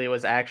Jeff Keighley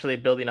was actually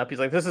building up. He's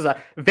like, this is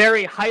a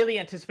very highly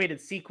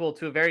anticipated sequel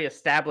to a very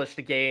established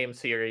game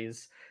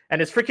series,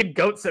 and it's freaking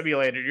Goat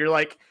Simulator. You're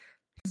like,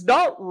 it's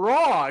not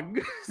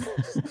wrong.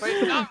 But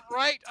it's not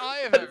right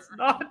either. It's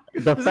not.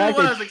 This is what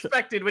I was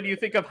expecting when you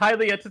think of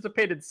highly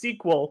anticipated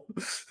sequel.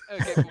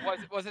 Okay, but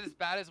was it as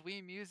bad as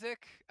Wii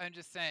Music? I'm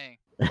just saying.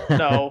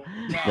 No.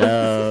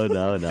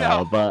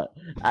 But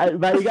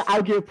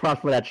I'll give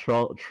props for that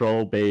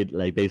troll bait.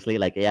 Like basically,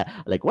 like yeah,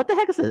 like what the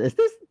heck is this? Is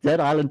this Dead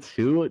Island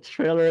 2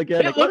 trailer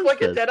again? It looked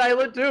like a Dead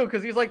Island 2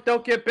 because he's like,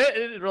 don't get bit.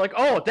 And we're like,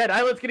 oh, Dead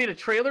Island's getting a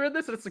trailer in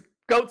this, and it's a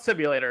Goat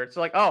Simulator. It's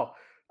like, oh,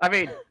 I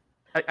mean.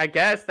 I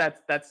guess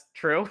that's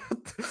true.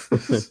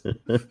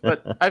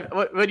 But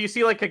when you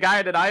see like a guy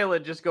at an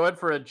island just going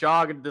for a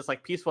jog in this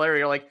like peaceful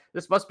area, you're like,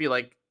 this must be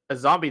like a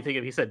zombie thing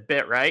if he said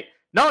bit, right?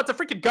 No, it's a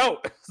freaking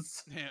goat.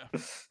 Yeah.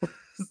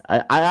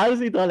 I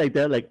honestly thought like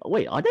they're like,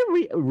 wait, are they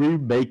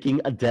remaking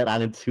a Dead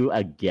Island 2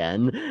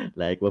 again?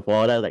 Like with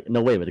all that, like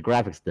no wait, but the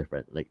graphics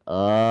different. Like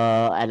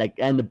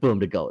and boom,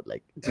 the goat.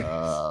 Like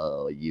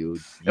you.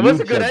 It was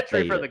a good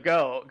entry for the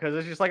goat because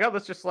it's just like, oh,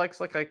 this just like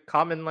a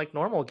common like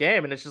normal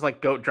game, and it's just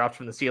like goat drops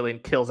from the ceiling,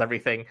 kills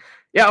everything.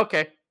 Yeah,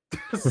 okay.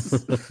 This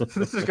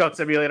is Goat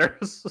Simulator.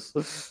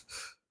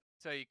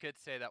 So you could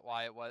say that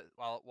while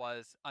it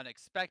was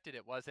unexpected,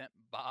 it wasn't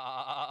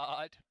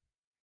bad.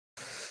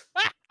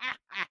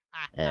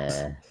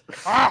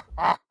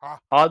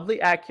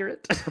 Oddly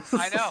accurate.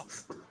 I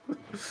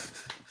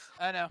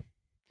know.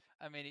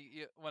 I mean,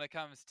 when it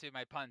comes to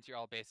my puns, you're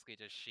all basically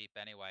just sheep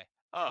anyway.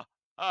 I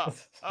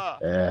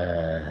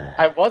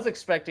was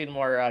expecting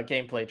more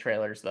gameplay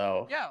trailers,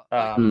 though. Yeah,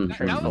 that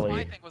was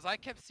my thing. Was I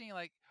kept seeing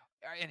like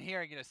and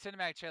hearing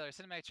cinematic trailer.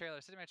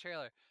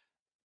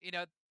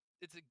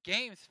 It's a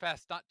games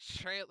fest, not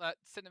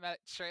cinematic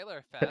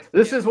trailer fest.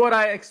 This is what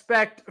I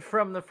expect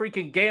from the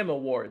freaking Game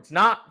Awards,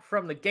 not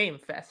from the Game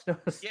Fest.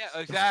 Yeah,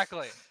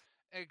 exactly.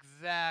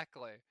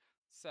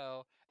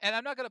 So, and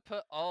I'm not gonna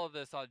put all of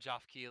this on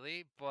Geoff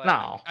Keighley, but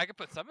no. I could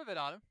put some of it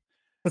on him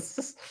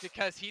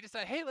because he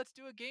decided, hey, let's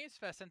do a games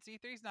fest since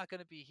E3's not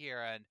gonna be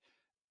here, and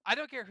I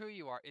don't care who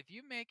you are. If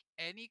you make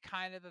any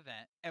kind of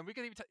event, and we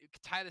could even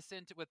tie this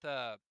into with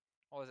the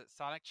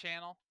Sonic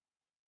Channel.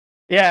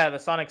 Yeah, the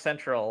Sonic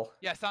Central.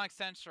 Yeah, Sonic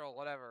Central,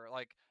 whatever.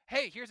 Like,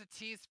 hey, here's a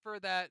tease for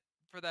that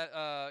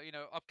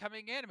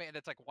upcoming anime, and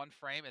it's like one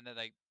frame, and then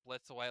they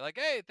blitz away. Like,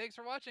 hey, thanks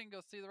for watching.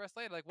 Go see the rest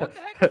later. Like, what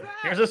the heck is that?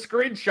 Here's a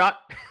screenshot.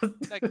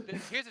 Like,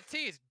 here's a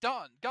tease.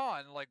 Done,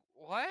 gone. Like,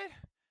 what?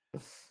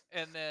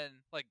 And then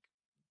like,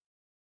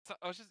 so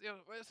I was just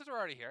since we're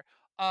already here,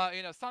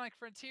 Sonic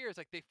Frontiers,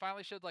 like they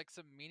finally showed like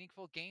some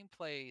meaningful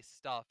gameplay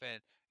stuff, and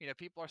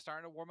people are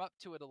starting to warm up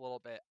to it a little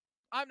bit.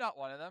 I'm not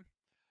one of them.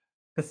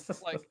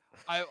 Like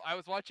I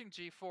was watching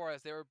G4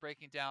 as they were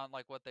breaking down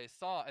like what they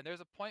saw, and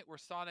there's a point where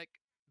Sonic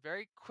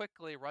very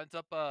quickly runs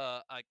up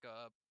a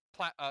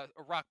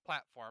rock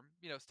platform,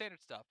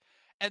 standard stuff,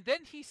 and then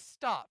he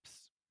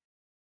stops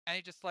and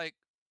he just like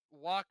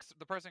walks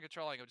the person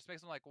controlling him, just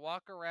makes him like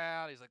walk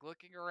around. He's like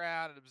looking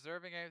around and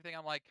observing everything.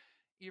 I'm like,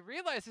 you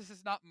realize this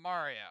is not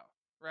Mario,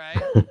 right?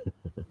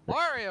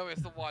 Mario is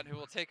the one who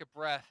will take a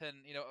breath and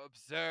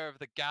observe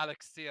the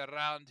galaxy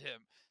around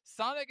him.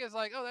 Sonic is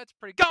like, oh, that's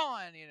pretty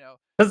gone,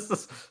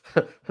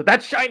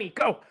 That's shiny.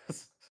 Go.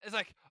 It's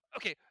like,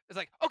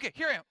 okay,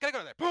 here I am, gotta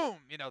go there. Boom,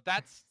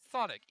 that's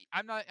Sonic.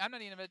 I'm not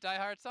even a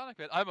diehard Sonic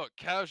fan. I'm a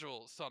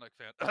casual Sonic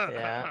fan.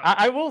 Yeah,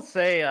 I will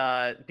say,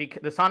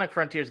 the Sonic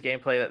Frontiers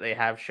gameplay that they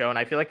have shown,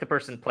 I feel like the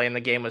person playing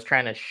the game was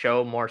trying to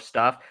show more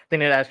stuff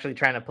than it actually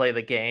trying to play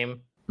the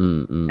game.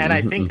 And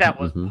I think that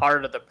was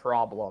part of the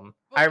problem.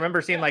 I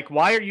remember seeing like,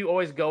 why are you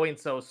always going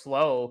so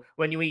slow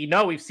when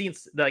we've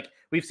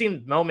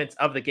seen moments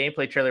of the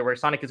gameplay trailer where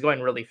Sonic is going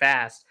really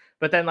fast,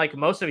 but then like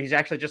most of it, he's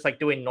actually just like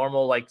doing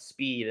normal like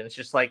speed, and it's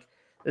just like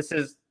this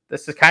is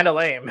kind of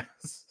lame.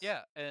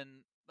 Yeah, and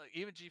like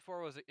even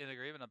G4 was in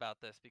agreement about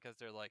this because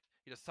they're like,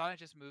 Sonic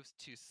just moves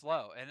too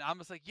slow, and I'm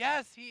just like,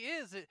 yes, he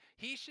is.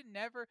 He should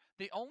never.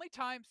 The only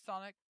time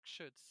Sonic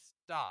should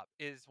stop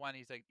is when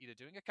he's like either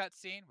doing a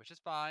cutscene, which is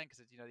fine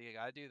because you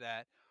gotta do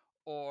that,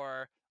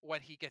 or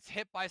when he gets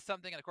hit by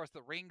something, and of course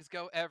the rings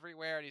go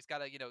everywhere, and he's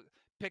gotta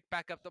pick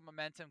back up the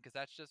momentum because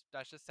that's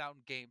just sound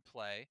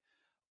gameplay.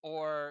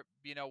 Or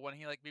when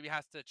he like maybe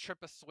has to trip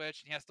a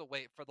switch and he has to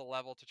wait for the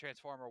level to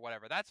transform or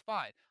whatever, that's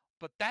fine,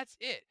 but that's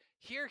it.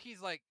 Here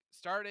he's like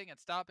starting and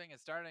stopping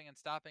and starting and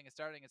stopping and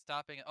starting and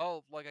stopping, and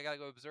oh, like I gotta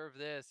go observe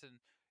this. And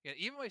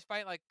even when he's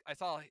fighting, like I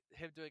saw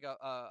him doing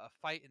a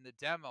fight in the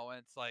demo, and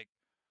it's like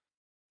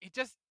it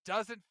just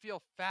doesn't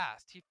feel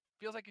fast. He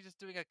feels like he's just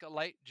doing like a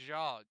light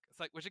jog. It's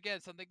like, which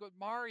again, something what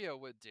Mario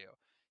would do.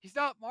 He's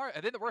not Mario.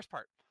 And then the worst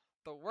part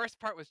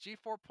was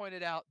G4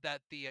 pointed out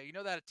that the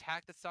that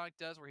attack that Sonic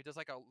does, where he does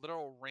like a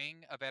literal ring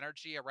of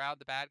energy around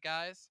the bad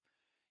guys.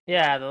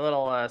 Yeah, the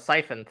little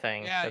siphon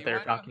thing that they're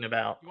talking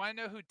about. You want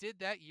to know who did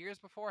that years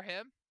before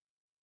him?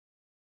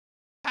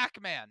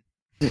 Pac-Man.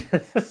 They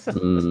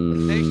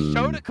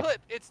showed a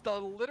clip. It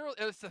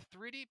was the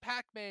 3D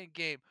Pac-Man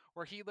game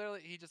where he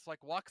just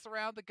like walks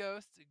around the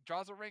ghosts,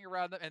 draws a ring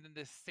around them, and then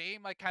the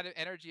same like kind of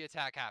energy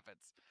attack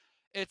happens.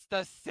 It's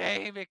the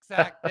same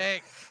exact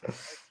thing.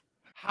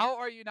 How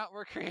are you not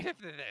more creative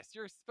than this?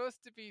 You're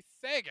supposed to be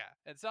Sega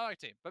and Sonic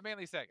Team, but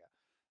mainly Sega.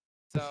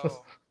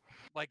 So,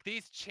 like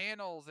these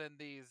channels and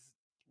these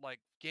like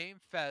game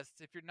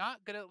fests, if you're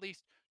not gonna at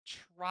least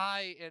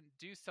try and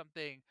do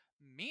something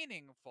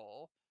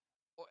meaningful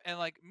and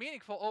like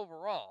meaningful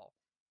overall,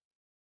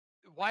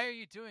 why are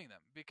you doing them?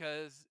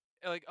 Because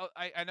like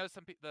I know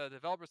some people, the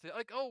developers say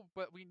like, oh,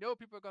 but we know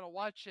people are gonna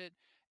watch it,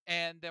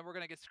 and then we're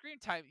gonna get screen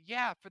time.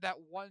 Yeah, for that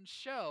one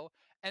show.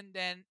 And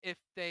then if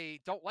they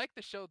don't like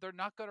the show, they're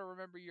not gonna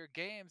remember your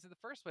games in the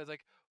first place.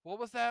 Like, what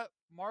was that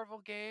Marvel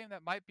game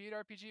that might be an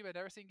RPG but I've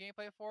never seen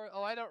gameplay for?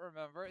 Oh, I don't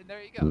remember. And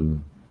there you go.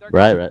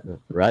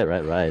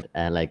 Right.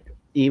 And like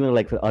even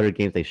like for other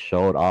games they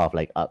showed off,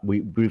 like we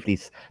briefly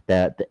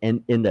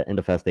in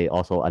the fest they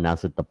also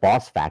announced the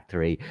boss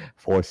factory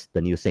for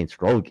the new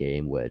Saints Row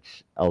game,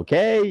 which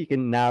okay, you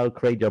can now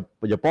create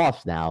your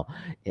boss now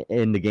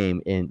in the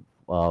game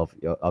of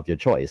your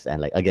choice,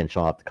 and like again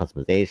show off the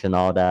customization,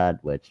 all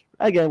that, which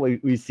again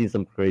we've seen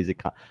some crazy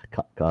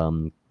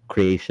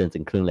creations,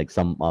 including like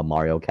some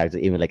Mario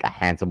characters, even like a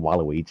handsome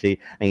Waluigi.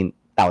 I mean,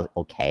 that was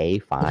okay,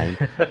 fine,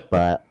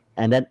 but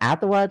and then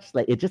afterwards,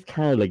 like it just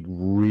kind of like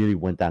really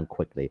went down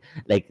quickly.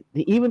 Like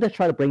even to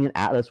try to bring in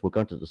Atlas, we're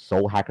going to the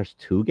Soul Hackers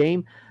 2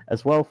 game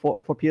as well for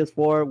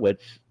PS4,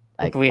 which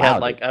like we had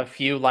like a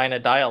few line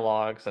of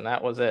dialogues, and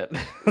that was it.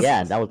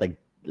 Yeah, that was like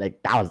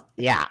that was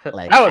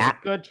like that was a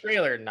good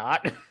trailer,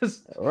 not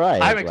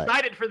right. I'm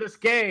excited for this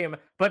game,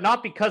 but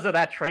not because of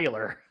that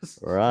trailer.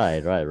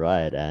 Right.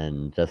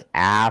 And just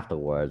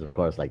afterwards, of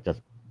course, like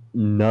just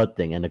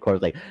nothing. And of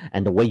course, like,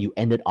 and the way you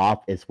ended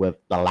off is with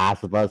The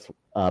Last of Us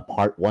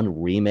Part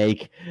 1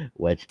 remake,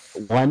 which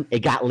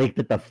it got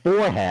leaked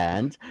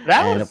beforehand.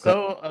 That was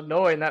so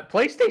annoying that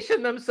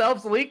PlayStation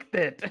themselves leaked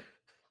it.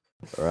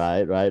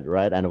 Right.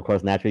 And of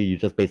course, naturally, you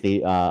just basically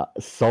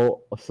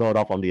sold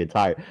off on the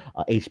entire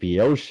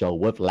HBO show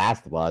with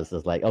Last of Us.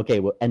 It's like,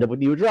 okay, we'll end up with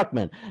Neil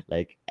Druckmann.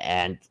 Like,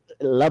 and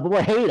love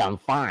or hate, I'm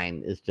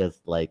fine. It's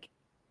just like,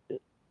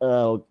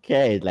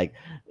 okay, like,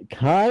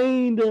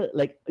 kind of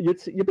like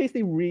you're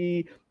basically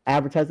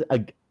re-advertising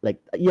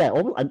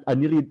almost a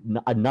nearly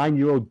a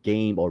 9-year-old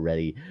game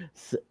already,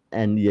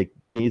 and you're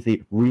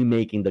basically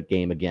remaking the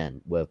game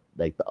again with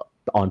like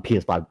on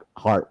PS5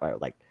 hardware.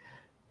 Like,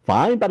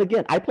 fine, but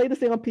again, I played this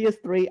thing on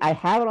PS3. I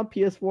have it on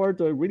PS4.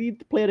 Do I really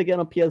play it again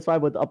on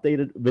PS5 with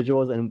updated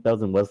visuals and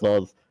bells and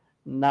whistles?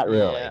 Not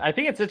really. Yeah, I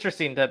think it's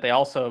interesting that they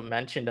also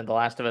mentioned in the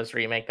Last of Us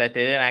remake that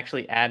they didn't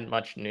actually add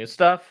much new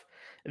stuff.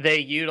 They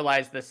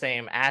utilized the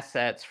same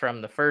assets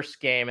from the first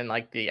game and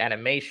like the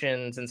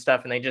animations and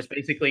stuff, and they just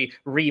basically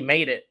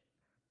remade it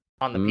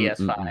on the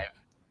PS5.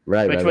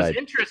 Right, Which right, was right.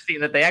 interesting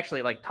that they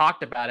actually like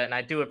talked about it, and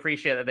I do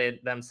appreciate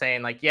that them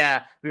saying like,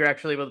 yeah, we were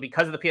actually able to,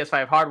 because of the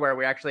PS5 hardware,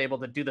 we were actually able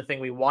to do the thing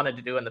we wanted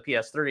to do in the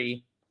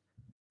PS3.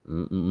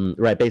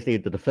 Right, basically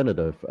the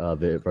definitive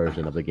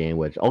version of the game,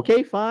 which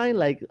okay, fine.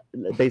 Like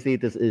basically,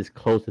 this is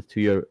closest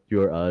to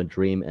your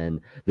dream and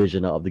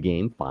vision of the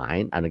game.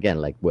 Fine, and again,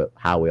 like with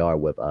how we are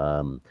with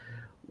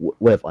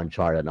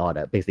Uncharted and all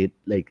that. Basically,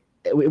 like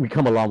we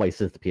come a long way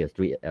since the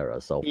PS3 era.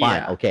 So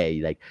fine, Yeah.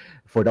 okay. Like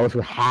for those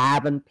who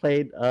haven't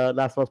played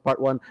Last of Us Part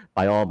 1,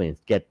 by all means,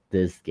 get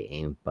this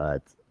game.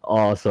 But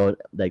also,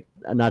 like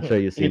I'm not sure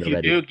you've seen if you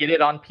already. do, get it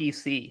on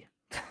PC.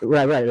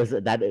 Right.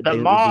 The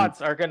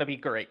mods are gonna be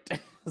great.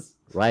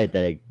 Right,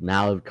 that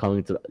now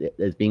coming to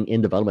it's being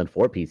in development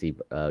for PC.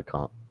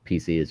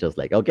 PC is just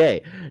like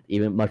okay,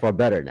 even much more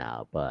better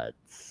now. But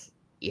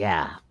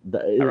yeah,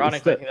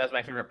 Ironically, I think that's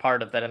my favorite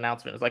part of that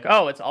announcement. It's like,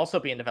 oh, it's also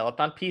being developed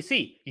on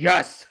PC.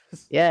 Yes,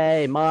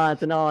 yay,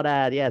 mods and all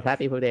that. Yes,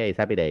 happy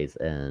days,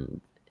 and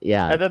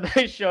yeah. And then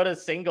they showed a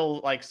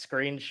single like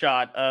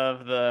screenshot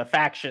of the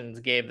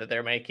factions game that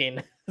they're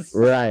making.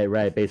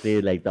 Right.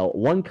 Basically, like the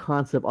one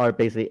concept art,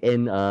 basically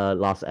in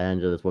Los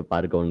Angeles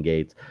by the Golden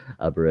Gate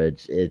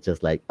Bridge. It's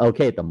just like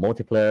okay, the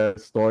multiplayer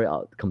story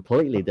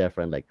completely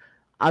different. Like,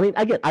 I mean,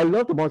 again, I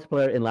love the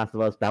multiplayer in Last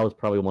of Us. That was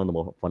probably one of the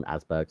more fun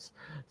aspects.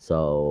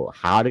 So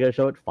how they're gonna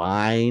show it,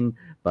 fine.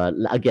 But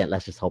again,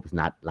 let's just hope it's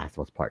not Last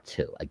of Us Part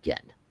 2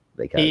 again,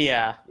 because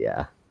yeah.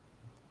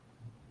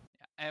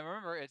 And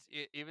remember,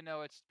 even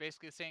though it's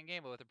basically the same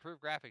game but with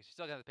improved graphics, you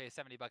still got to pay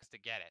 $70 to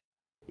get it.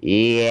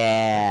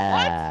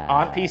 Yeah. What?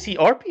 On PC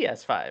or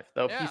PS5,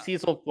 though. Yeah.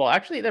 PCs well,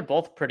 actually, they're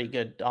both pretty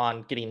good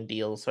on getting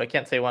deals, so I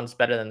can't say one's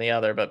better than the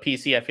other. But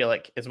PC, I feel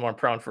like, is more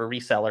prone for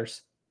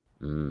resellers.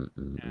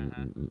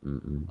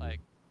 Like,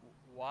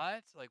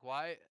 what? Like,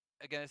 why?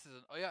 Again, this is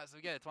so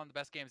again, it's one of the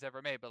best games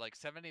ever made, but like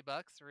 $70,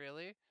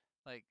 really?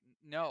 Like,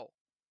 no.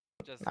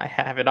 Just I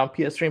have it on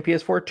PS3 and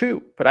PS4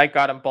 too, but I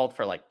got them both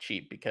for like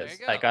cheap because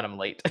I got them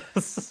late.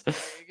 There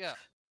you go.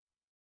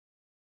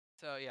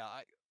 So yeah,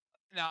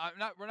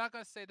 we're not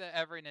going to say that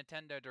every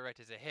Nintendo Direct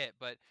is a hit,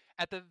 but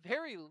at the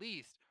very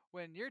least,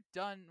 when you're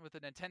done with a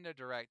Nintendo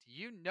Direct,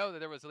 you know that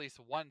there was at least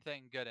one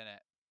thing good in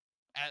it.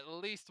 At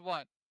least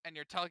one. And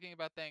you're talking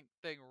about thing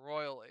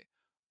royally.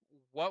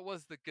 What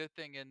was the good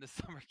thing in the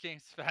Summer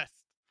Games Fest?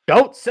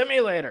 Goat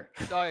Simulator.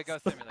 Oh, yeah,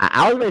 Goat Simulator.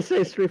 I was going to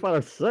say Street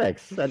Fighter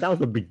 6. That was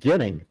the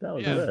beginning. That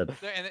was good.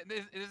 And it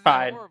isn't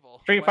fine. Horrible.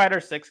 Street Fighter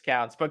 6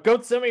 counts, but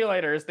Goat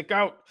Simulator is the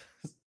GOAT.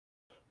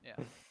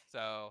 Yeah.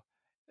 So,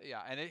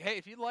 yeah. And hey,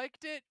 if you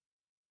liked it,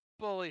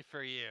 bully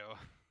for you.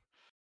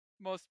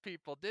 Most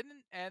people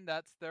didn't, and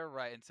that's their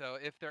right. And so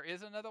if there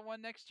is another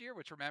one next year,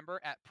 which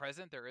remember, at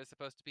present, there is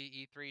supposed to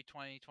be E3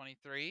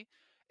 2023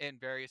 in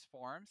various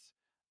forms.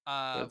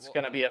 It's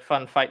going to be a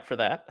fun fight for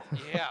that.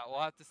 Yeah,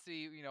 we'll have to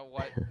see,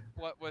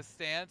 what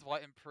withstands,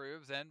 what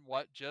improves, and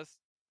what just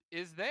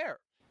is there.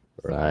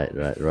 Right.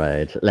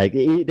 Like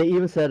they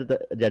even said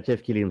that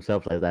Jeff Keighley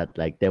himself said that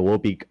like there will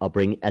be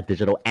bring a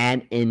digital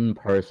and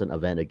in-person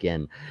event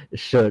again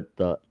should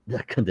the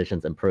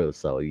conditions improve.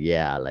 So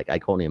yeah, like I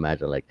can't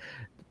imagine like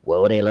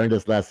will they learn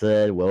this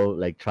lesson? Will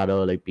like try to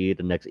like be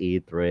the next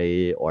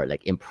E3 or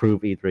like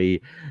improve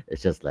E3?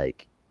 It's just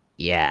like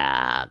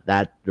yeah,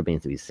 that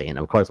remains to be seen.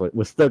 Of course,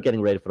 we're still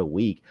getting ready for the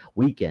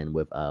weekend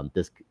with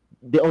this.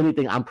 The only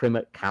thing I'm pretty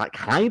much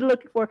kind of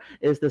looking for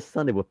is this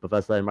Sunday with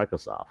Bethesda and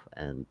Microsoft,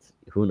 and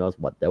who knows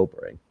what they'll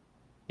bring.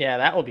 Yeah,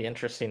 that will be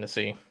interesting to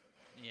see.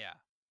 Yeah,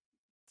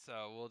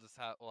 so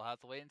we'll have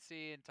to wait and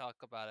see and talk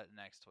about it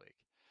next week.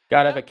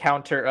 Gotta have a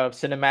counter of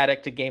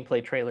cinematic to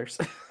gameplay trailers.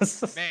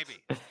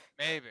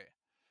 Maybe.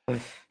 All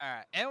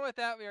right, and with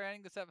that, we are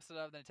ending this episode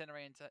of the Nintendo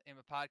Reigns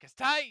podcast.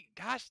 Ty,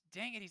 gosh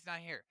dang it, he's not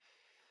here.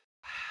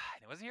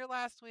 He wasn't here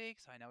last week,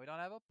 so I know we don't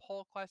have a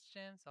poll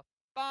question. So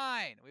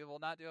fine, we will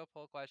not do a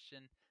poll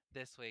question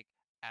this week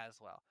as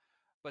well.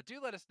 But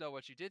do let us know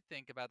what you did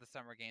think about the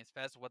Summer Games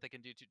Fest, what they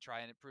can do to try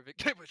and improve it.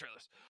 Gameplay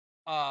trailers,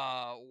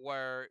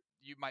 where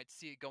you might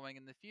see it going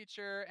in the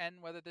future,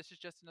 and whether this is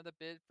just another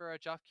bid for a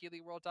Geoff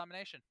Keighley world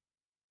domination.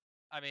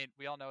 I mean,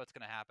 we all know it's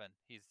going to happen.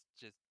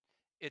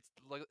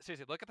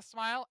 Seriously, look at the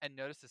smile and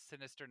notice the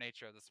sinister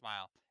nature of the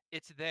smile.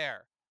 It's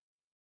there.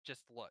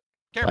 Just look.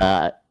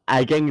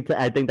 I think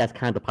that's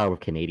kind of the power of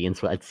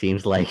Canadians. What it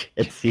seems like.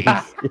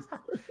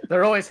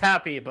 They're always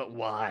happy, but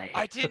why?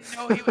 I didn't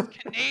know he was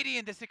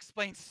Canadian. This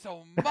explains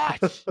so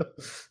much.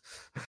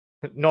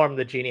 Norm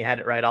the genie had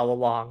it right all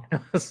along.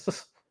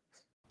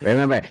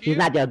 Remember, he's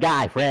not your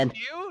guy, friend.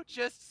 You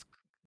just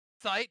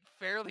cite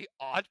Fairly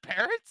Odd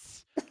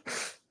Parents?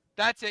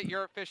 That's it.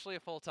 You're officially a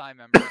full-time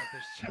member of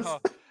this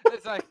show.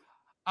 It's like,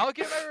 I'll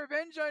get my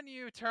revenge on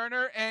you,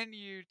 Turner, and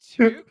you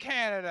too,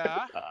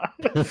 Canada.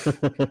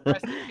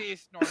 Rest in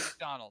peace, Norm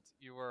McDonald.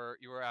 You were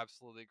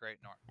absolutely great,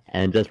 Norm.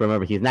 And just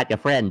remember, he's not your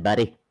friend,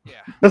 buddy.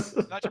 Yeah,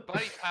 not your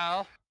buddy,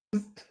 pal.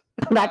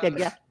 Not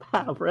your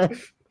pal, friend.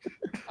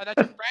 I'm not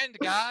your friend,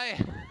 guy.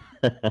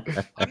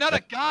 I'm not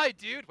a guy,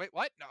 dude. Wait,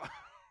 what? No.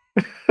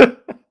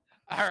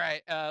 All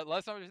right. Let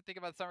us know what you think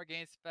about Summer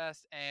Games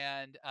Fest,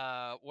 and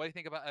what do you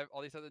think about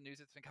all these other news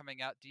that's been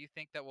coming out? Do you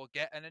think that we'll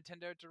get a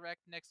Nintendo Direct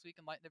next week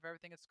in light of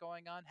everything that's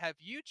going on? Have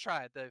you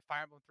tried the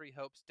Fire Emblem Three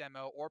Hopes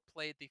demo or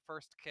played the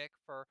first kick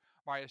for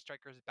Mario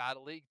Strikers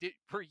Battle League?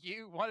 Were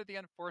you one of the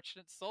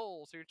unfortunate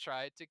souls who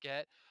tried to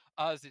get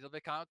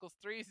Xenoblade Chronicles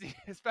 3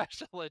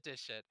 Special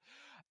Edition?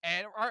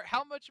 And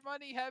how much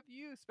money have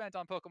you spent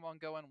on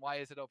Pokemon Go, and why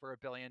is it over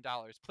 $1 billion?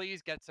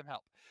 Please get some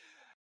help.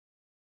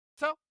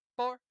 So,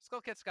 for Skull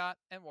Kid Scott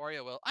and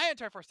Wario Will, I am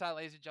Turf for Style,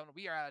 ladies and gentlemen.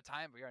 We are out of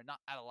time. We are not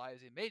out of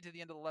lives. We made it to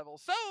the end of the level.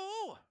 So,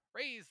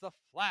 raise the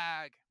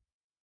flag.